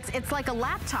foam, it's like a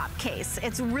laptop case.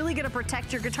 It's really gonna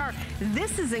protect your guitar.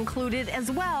 This is included as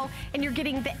well, and you're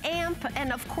getting the amp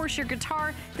and of course your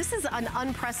guitar. This is an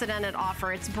unprecedented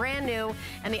offer. It's brand new,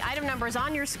 and the item number is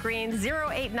on your screen,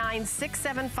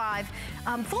 089675.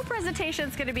 Full presentation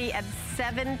is gonna be at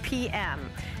 7 p.m.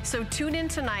 So tune in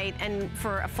tonight and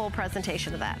for a full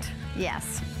presentation of that.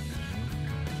 Yes.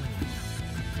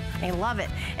 I love it.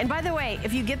 And by the way,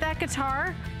 if you get that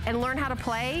guitar and learn how to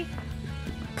play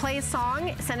a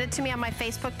song, send it to me on my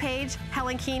Facebook page,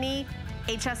 Helen Keeney,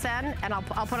 HSN, and I'll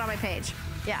put it on my page.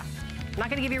 Yeah, I'm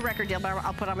not gonna give you a record deal, but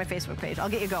I'll put it on my Facebook page. I'll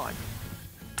get you going.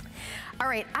 All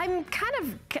right, I'm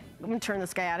gonna turn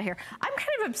this guy out of here. I'm kind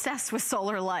of obsessed with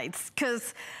solar lights,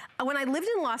 because when I lived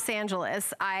in Los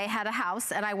Angeles, I had a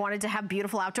house and I wanted to have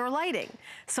beautiful outdoor lighting.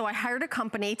 So I hired a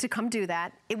company to come do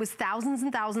that. It was thousands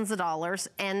and thousands of dollars,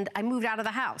 and I moved out of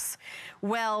the house.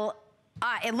 Well,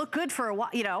 it looked good for a while,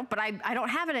 you know, but I don't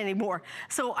have it anymore.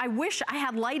 So I wish I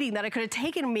had lighting that I could have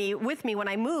taken with me when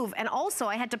I move, and also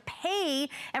I had to pay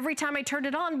every time I turned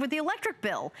it on with the electric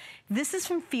bill. This is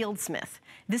from Fieldsmith.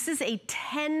 This is a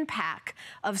 10-pack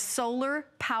of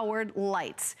solar-powered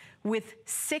lights with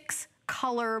 6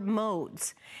 color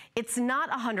modes. It's not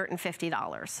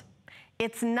 $150.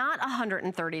 It's not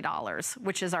 $130,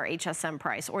 which is our HSN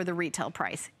price or the retail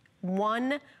price.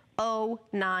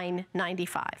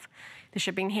 $109.95. The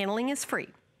shipping and handling is free.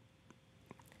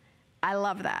 I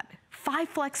love that. 5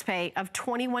 flex pay of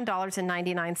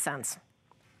 $21.99.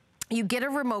 You get a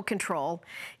remote control.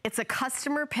 It's a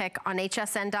customer pick on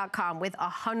hsn.com with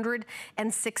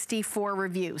 164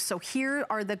 reviews. So here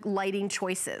are the lighting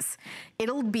choices.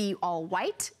 It'll be all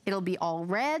white, it'll be all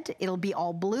red, it'll be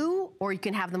all blue, or you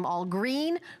can have them all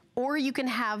green, or you can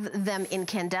have them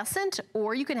incandescent,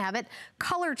 or you can have it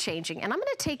color changing. And I'm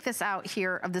gonna take this out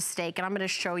here of the stake, and I'm gonna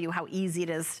show you how easy it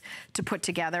is to put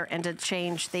together and to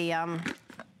change the,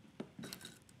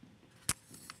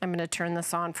 I'm gonna turn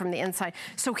this on from the inside.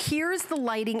 So here's the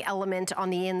lighting element on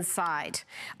the inside.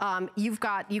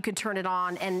 You can turn it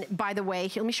on, and by the way,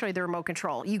 let me show you the remote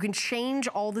control. You can change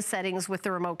all the settings with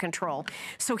the remote control.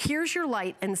 So here's your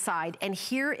light inside, and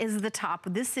here is the top.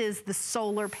 This is the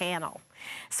solar panel.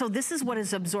 So this is what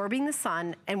is absorbing the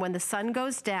sun, and when the sun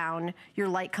goes down, your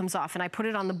light comes off. And I put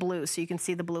it on the blue so you can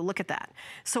see the blue. Look at that.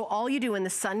 So all you do when the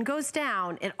sun goes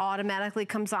down, it automatically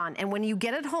comes on. And when you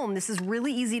get it home, this is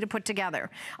really easy to put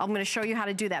together. I'm gonna show you how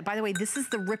to do that. By the way, this is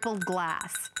the rippled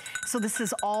glass. So this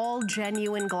is all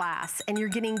genuine glass, and you're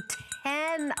getting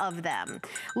 10 of them.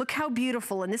 Look how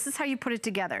beautiful, and this is how you put it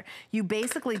together. You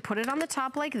basically put it on the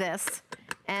top like this,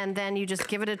 and then you just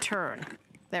give it a turn.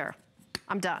 There.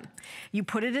 I'm done. You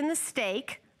put it in the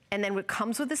stake, and then it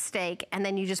comes with a stake, and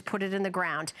then you just put it in the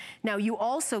ground. Now you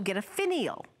also get a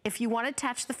finial. If you want to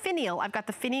attach the finial, I've got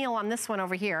the finial on this one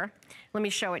over here. Let me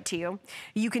show it to you.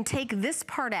 You can take this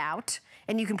part out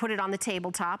and you can put it on the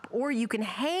tabletop, or you can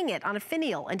hang it on a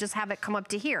finial and just have it come up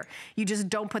to here. You just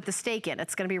don't put the stake in.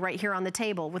 It's gonna be right here on the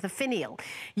table with a finial.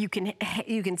 You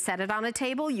can set it on a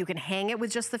table, you can hang it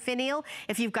with just the finial.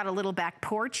 If you've got a little back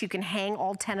porch, you can hang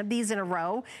all 10 of these in a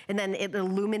row, and then it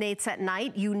illuminates at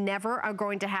night. You never are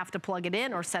going to have to plug it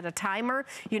in or set a timer.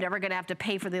 You're never gonna have to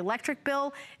pay for the electric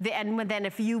bill. And then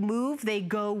if you move, they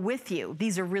go with you.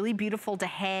 These are really beautiful to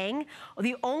hang.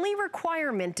 The only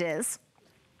requirement is,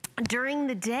 during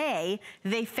the day,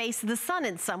 they face the sun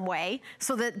in some way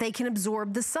so that they can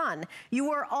absorb the sun.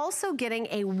 You are also getting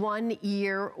a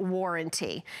 1-year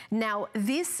warranty. Now,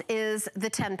 this is the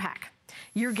 10-pack.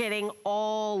 You're getting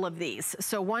all of these.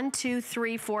 So 1, 2,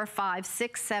 3, 4, 5,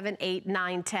 6, 7, 8,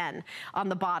 9, 10 on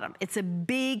the bottom. It's a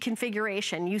big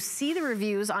configuration. You see the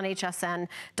reviews on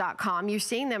hsn.com. You're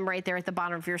seeing them right there at the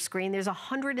bottom of your screen. There's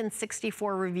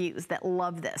 164 reviews that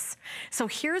love this. So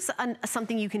here's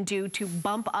something you can do to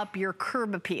bump up your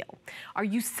curb appeal. Are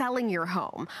you selling your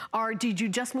home? Or did you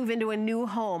just move into a new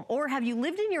home? Or have you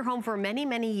lived in your home for many,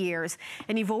 many years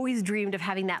and you've always dreamed of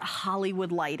having that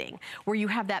Hollywood lighting where you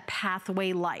have that pathway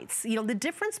lights? You know, the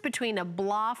difference between a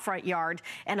blah front yard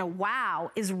and a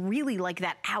wow is really like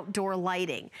that outdoor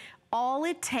lighting. All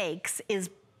it takes is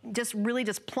just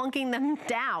plunking them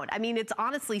down. I mean, it's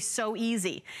honestly so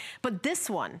easy. But this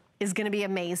one is gonna be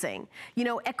amazing. You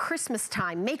know, at Christmas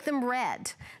time, make them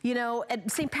red. You know, at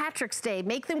St. Patrick's Day,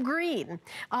 make them green.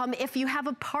 If you have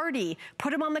a party,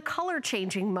 put them on the color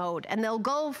changing mode, and they'll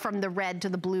go from the red to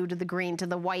the blue to the green to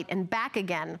the white and back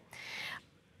again.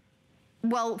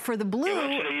 Well, for the blue,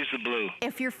 why should I use the blue?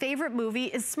 If your favorite movie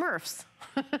is Smurfs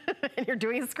and you're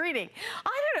doing a screening,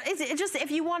 I don't know, it's just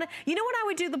if you want to, you know what I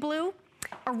would do the blue?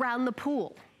 Around the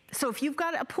pool. So if you've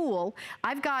got a pool,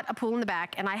 I've got a pool in the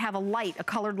back and I have a light, a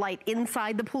colored light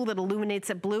inside the pool that illuminates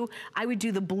it blue. I would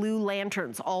do the blue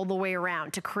lanterns all the way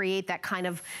around to create that kind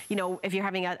of, you know, if you're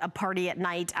having a party at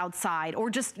night outside, or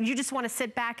you just want to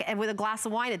sit back and with a glass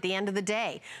of wine at the end of the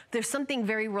day. There's something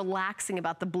very relaxing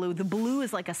about the blue. The blue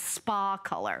is like a spa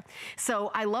color.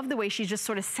 So I love the way she just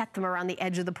sort of set them around the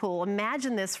edge of the pool.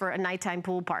 Imagine this for a nighttime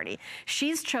pool party.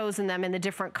 She's chosen them in the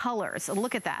different colors. And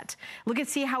look at that.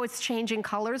 See how it's changing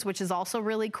colors, which is also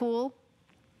really cool.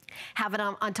 Have it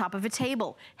on top of a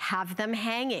table, have them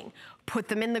hanging, put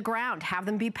them in the ground, have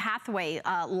them be pathway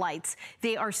lights.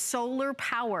 They are solar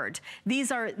powered.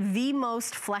 These are the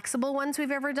most flexible ones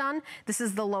we've ever done. This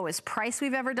is the lowest price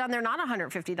we've ever done. They're not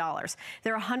 $150.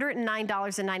 They're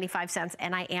 $109.95,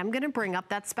 and I am gonna bring up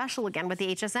that special again with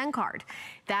the HSN card.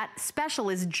 That special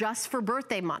is just for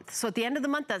birthday month. So at the end of the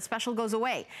month, that special goes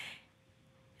away.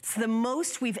 It's the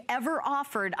most we've ever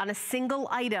offered on a single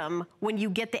item when you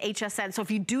get the HSN. So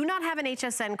if you do not have an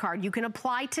HSN card, you can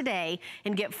apply today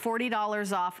and get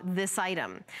 $40 off this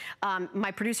item.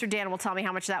 My producer Dan will tell me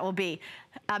how much that will be.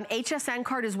 HSN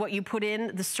card is what you put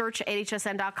in the search at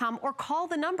hsn.com or call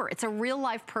the number. It's a real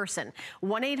life person,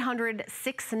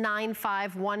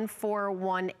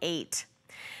 1-800-695-1418.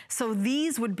 So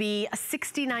these would be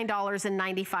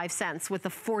 $69.95 with the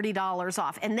 $40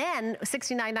 off. And then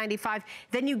 $69.95,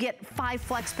 then you get 5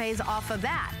 flex pays off of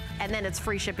that. And then it's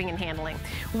free shipping and handling.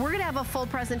 We're gonna have a full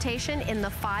presentation in the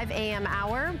 5 a.m.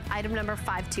 hour, item number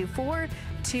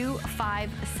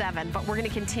 524257. But we're gonna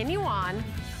continue on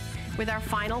with our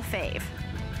final fave.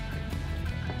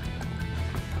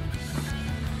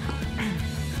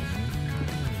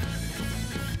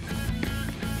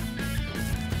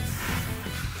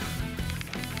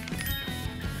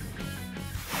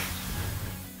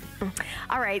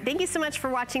 All right, thank you so much for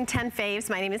watching 10 Faves.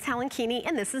 My name is Helen Keeney,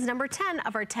 and this is number 10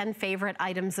 of our 10 favorite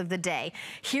items of the day.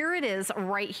 Here it is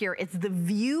right here. It's the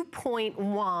Viewpoint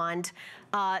Wand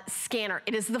scanner.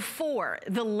 It is the 4,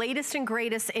 the latest and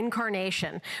greatest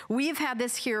incarnation. We've had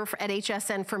this here at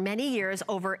HSN for many years,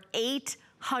 over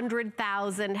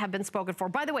 800,000 have been spoken for.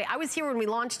 By the way, I was here when we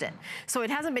launched it, so it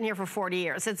hasn't been here for 40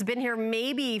 years. It's been here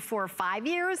maybe for 5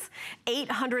 years.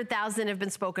 800,000 have been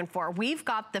spoken for. We've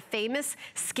got the famous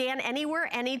Scan Anywhere,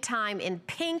 Anytime in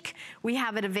pink. We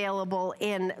have it available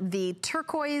in the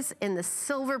turquoise, in the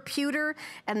silver pewter,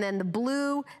 and then the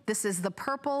blue. This is the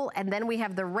purple, and then we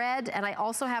have the red, and I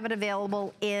also have it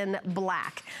available in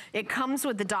black. It comes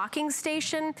with the docking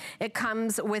station. It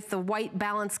comes with the white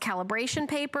balance calibration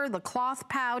paper, the cloth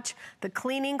pouch, the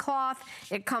cleaning cloth.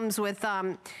 It comes with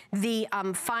the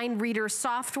Fine Reader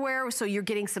software, so you're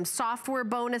getting some software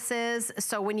bonuses.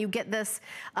 So when you get this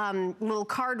little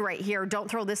card right here, don't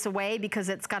throw this away because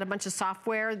it's got a bunch of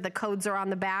software. The codes are on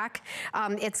the back.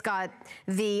 It's got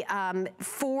the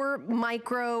 4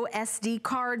 micro SD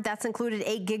card, that's included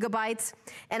 8 gigabytes,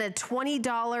 and a $20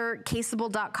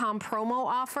 Caseable.com promo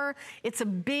offer. It's the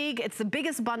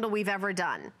biggest bundle we've ever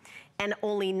done, and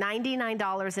only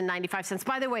 $99.95.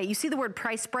 By the way, you see the word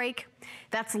price break?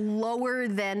 That's lower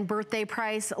than birthday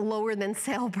price, lower than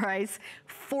sale price,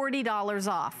 $40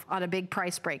 off on a big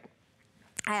price break.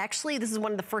 This is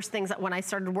one of the first things that when I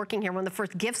started working here, one of the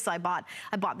first gifts I bought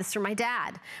this for my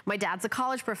dad. My dad's a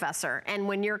college professor, and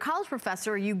when you're a college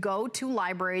professor, you go to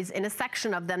libraries in a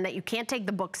section of them that you can't take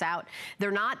the books out.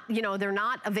 They're not, they're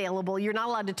not available. You're not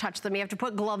allowed to touch them. You have to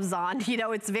put gloves on.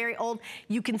 It's very old.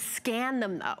 You can scan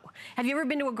them though. Have you ever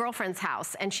been to a girlfriend's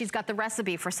house and she's got the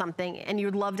recipe for something and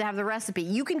you'd love to have the recipe?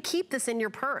 You can keep this in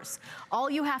your purse. All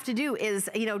you have to do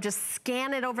is, just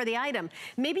scan it over the item.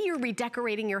 Maybe you're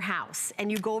redecorating your house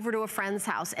and you go over to a friend's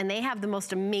house and they have the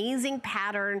most amazing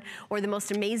pattern or the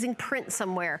most amazing print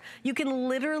somewhere. You can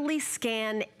literally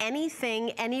scan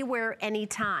anything, anywhere,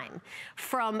 anytime,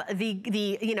 from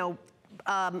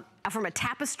from a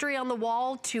tapestry on the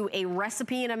wall to a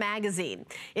recipe in a magazine.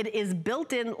 It is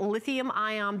built-in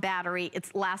lithium-ion battery.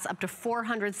 It lasts up to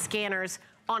 400 scanners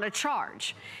on a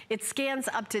charge. It scans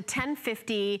up to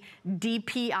 1050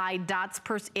 DPI dots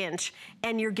per inch,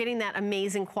 and you're getting that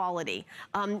amazing quality.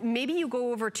 Maybe you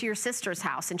go over to your sister's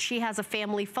house and she has a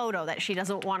family photo that she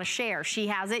doesn't want to share. She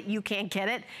has it, you can't get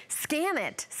it. Scan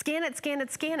it, scan it, scan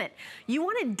it, scan it. You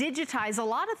want to digitize a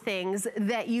lot of things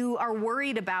that you are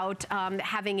worried about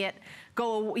having it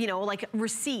go, like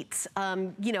receipts.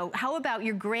 How about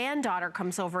your granddaughter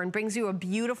comes over and brings you a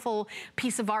beautiful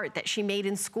piece of art that she made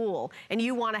in school and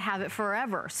you want to have it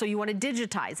forever, so you want to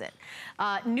digitize it.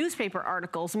 Newspaper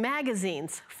articles,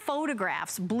 magazines,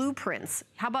 photographs, blueprints.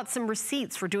 How about some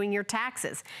receipts for doing your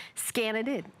taxes? Scan it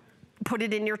in, put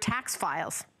it in your tax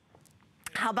files.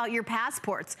 How about your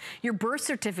passports, your birth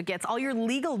certificates, all your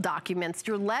legal documents,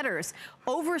 your letters,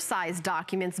 oversized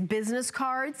documents, business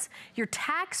cards, your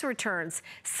tax returns?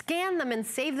 Scan them and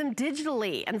save them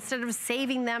digitally instead of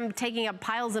saving them, taking up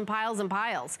piles and piles and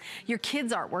piles. Your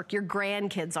kids' artwork, your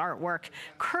grandkids' artwork,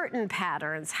 curtain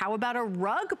patterns. How about a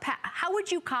rug? How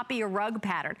would you copy a rug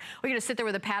pattern? Are you gonna sit there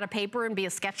with a pad of paper and be a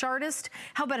sketch artist?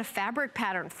 How about a fabric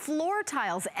pattern? Floor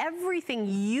tiles, everything,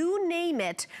 you name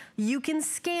it, you can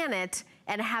scan it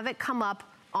and have it come up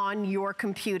on your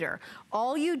computer.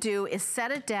 All you do is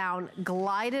set it down,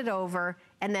 glide it over,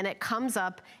 and then it comes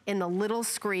up in the little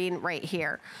screen right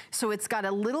here. So it's got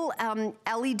a little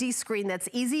LED screen that's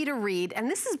easy to read. And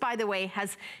this is, by the way,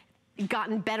 has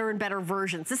gotten better and better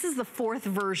versions. This is the 4th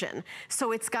version.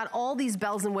 So it's got all these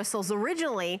bells and whistles.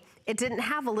 Originally, it didn't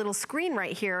have a little screen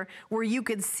right here where you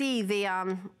could see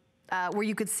the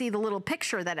little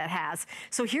picture that it has.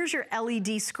 So here's your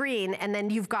LED screen, and then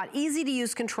you've got easy to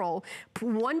use control,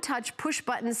 one touch push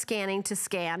button scanning to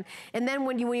scan. And then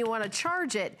when you want to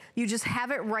charge it, you just have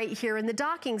it right here in the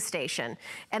docking station.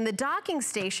 And the docking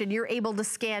station, you're able to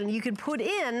scan. You can put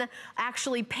in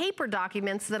actually paper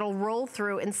documents that'll roll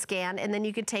through and scan, and then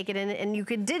you can take it in and you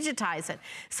can digitize it.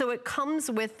 So it comes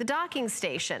with the docking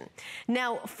station.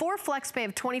 Now, for FlexPay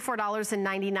of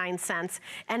 $24.99,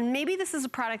 and maybe this is a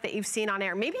product that you've seen on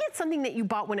air. Maybe it's something that you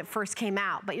bought when it first came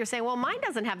out, but you're saying, well, mine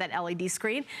doesn't have that LED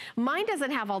screen. Mine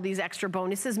doesn't have all these extra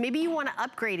bonuses. Maybe you want to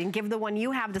upgrade and give the one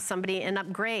you have to somebody an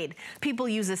upgrade. People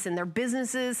use this in their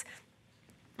businesses.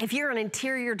 If you're an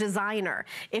interior designer,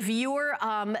 if you're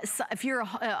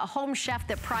a home chef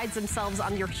that prides themselves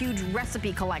on your huge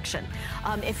recipe collection,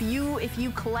 if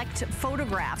you collect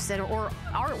photographs or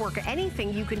artwork or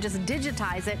anything, you can just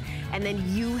digitize it and then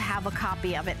you have a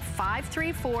copy of it.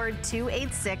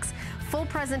 534-286. Full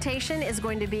presentation is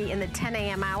going to be in the 10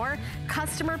 a.m. hour.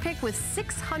 Customer pick with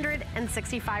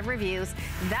 665 reviews.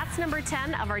 That's number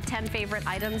 10 of our 10 favorite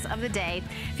items of the day.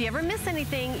 If you ever miss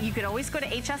anything, you can always go to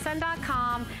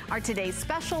hsn.com. Our today's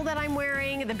special that I'm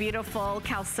wearing, the beautiful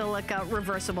Calsilica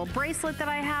reversible bracelet that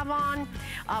I have on,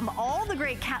 all the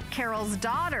great Carol's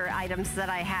Daughter items that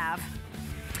I have.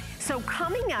 So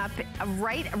coming up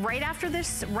right after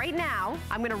this, right now,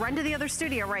 I'm gonna run to the other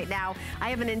studio right now. I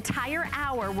have an entire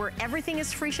hour where everything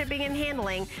is free shipping and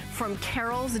handling from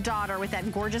Carol's Daughter with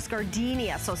that gorgeous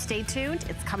gardenia. So stay tuned,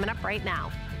 it's coming up right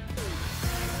now.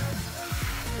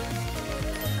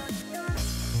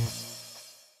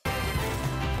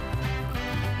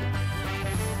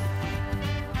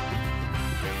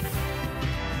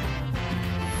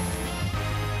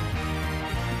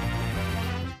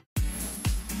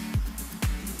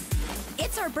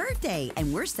 our birthday,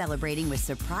 and we're celebrating with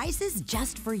surprises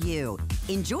just for you.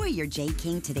 Enjoy your J.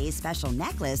 King Today's Special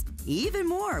necklace, even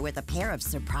more with a pair of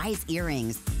surprise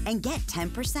earrings. And get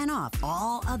 10% off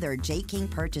all other J. King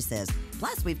purchases.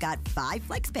 Plus, we've got 5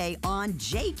 FlexPay on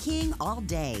J. King all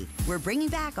day. We're bringing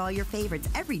back all your favorites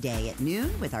every day at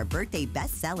noon with our birthday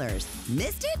bestsellers.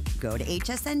 Missed it? Go to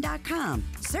hsn.com.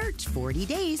 Search 40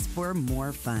 days for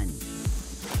more fun.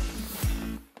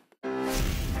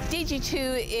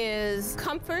 DG2 is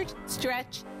comfort,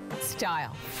 stretch,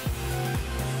 style.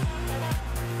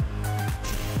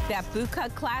 That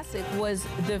bootcut classic was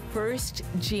the first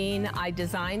jean I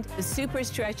designed. The Super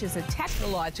Stretch is a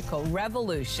technological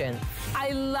revolution.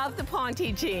 I love the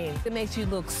Ponte jean. It makes you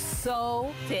look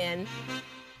so thin.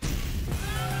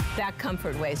 That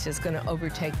comfort waist is going to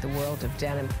overtake the world of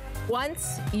denim.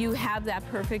 Once you have that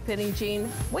perfect fitting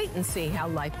jean, wait and see how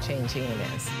life-changing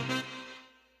it is.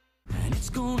 And it's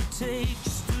gonna take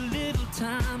just a little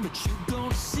time, but you're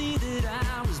gonna see that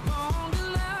I was born to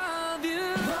love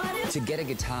you. To get a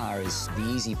guitar is the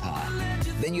easy part.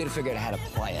 Then you got to figure out how to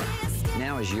play it.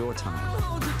 Now is your time.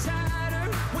 Hold you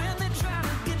tighter when they try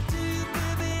to get to you,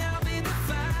 baby, I'll be the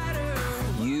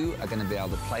fighter. You are going to be able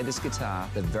to play this guitar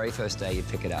the very first day you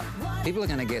pick it up. People are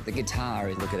going to get the guitar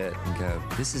and look at it and go,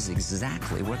 this is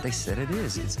exactly what they said it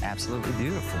is. It's absolutely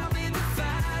beautiful. I'll be the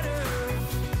fighter.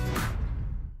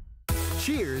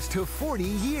 Cheers to 40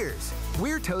 years.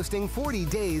 We're toasting 40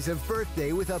 days of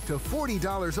birthday with up to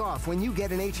 $40 off when you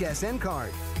get an HSN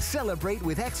card. Celebrate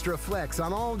with extra flex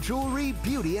on all jewelry,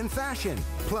 beauty, and fashion.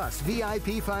 Plus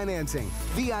VIP financing,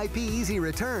 VIP easy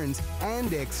returns,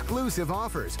 and exclusive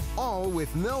offers, all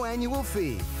with no annual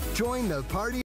fee. Join the party.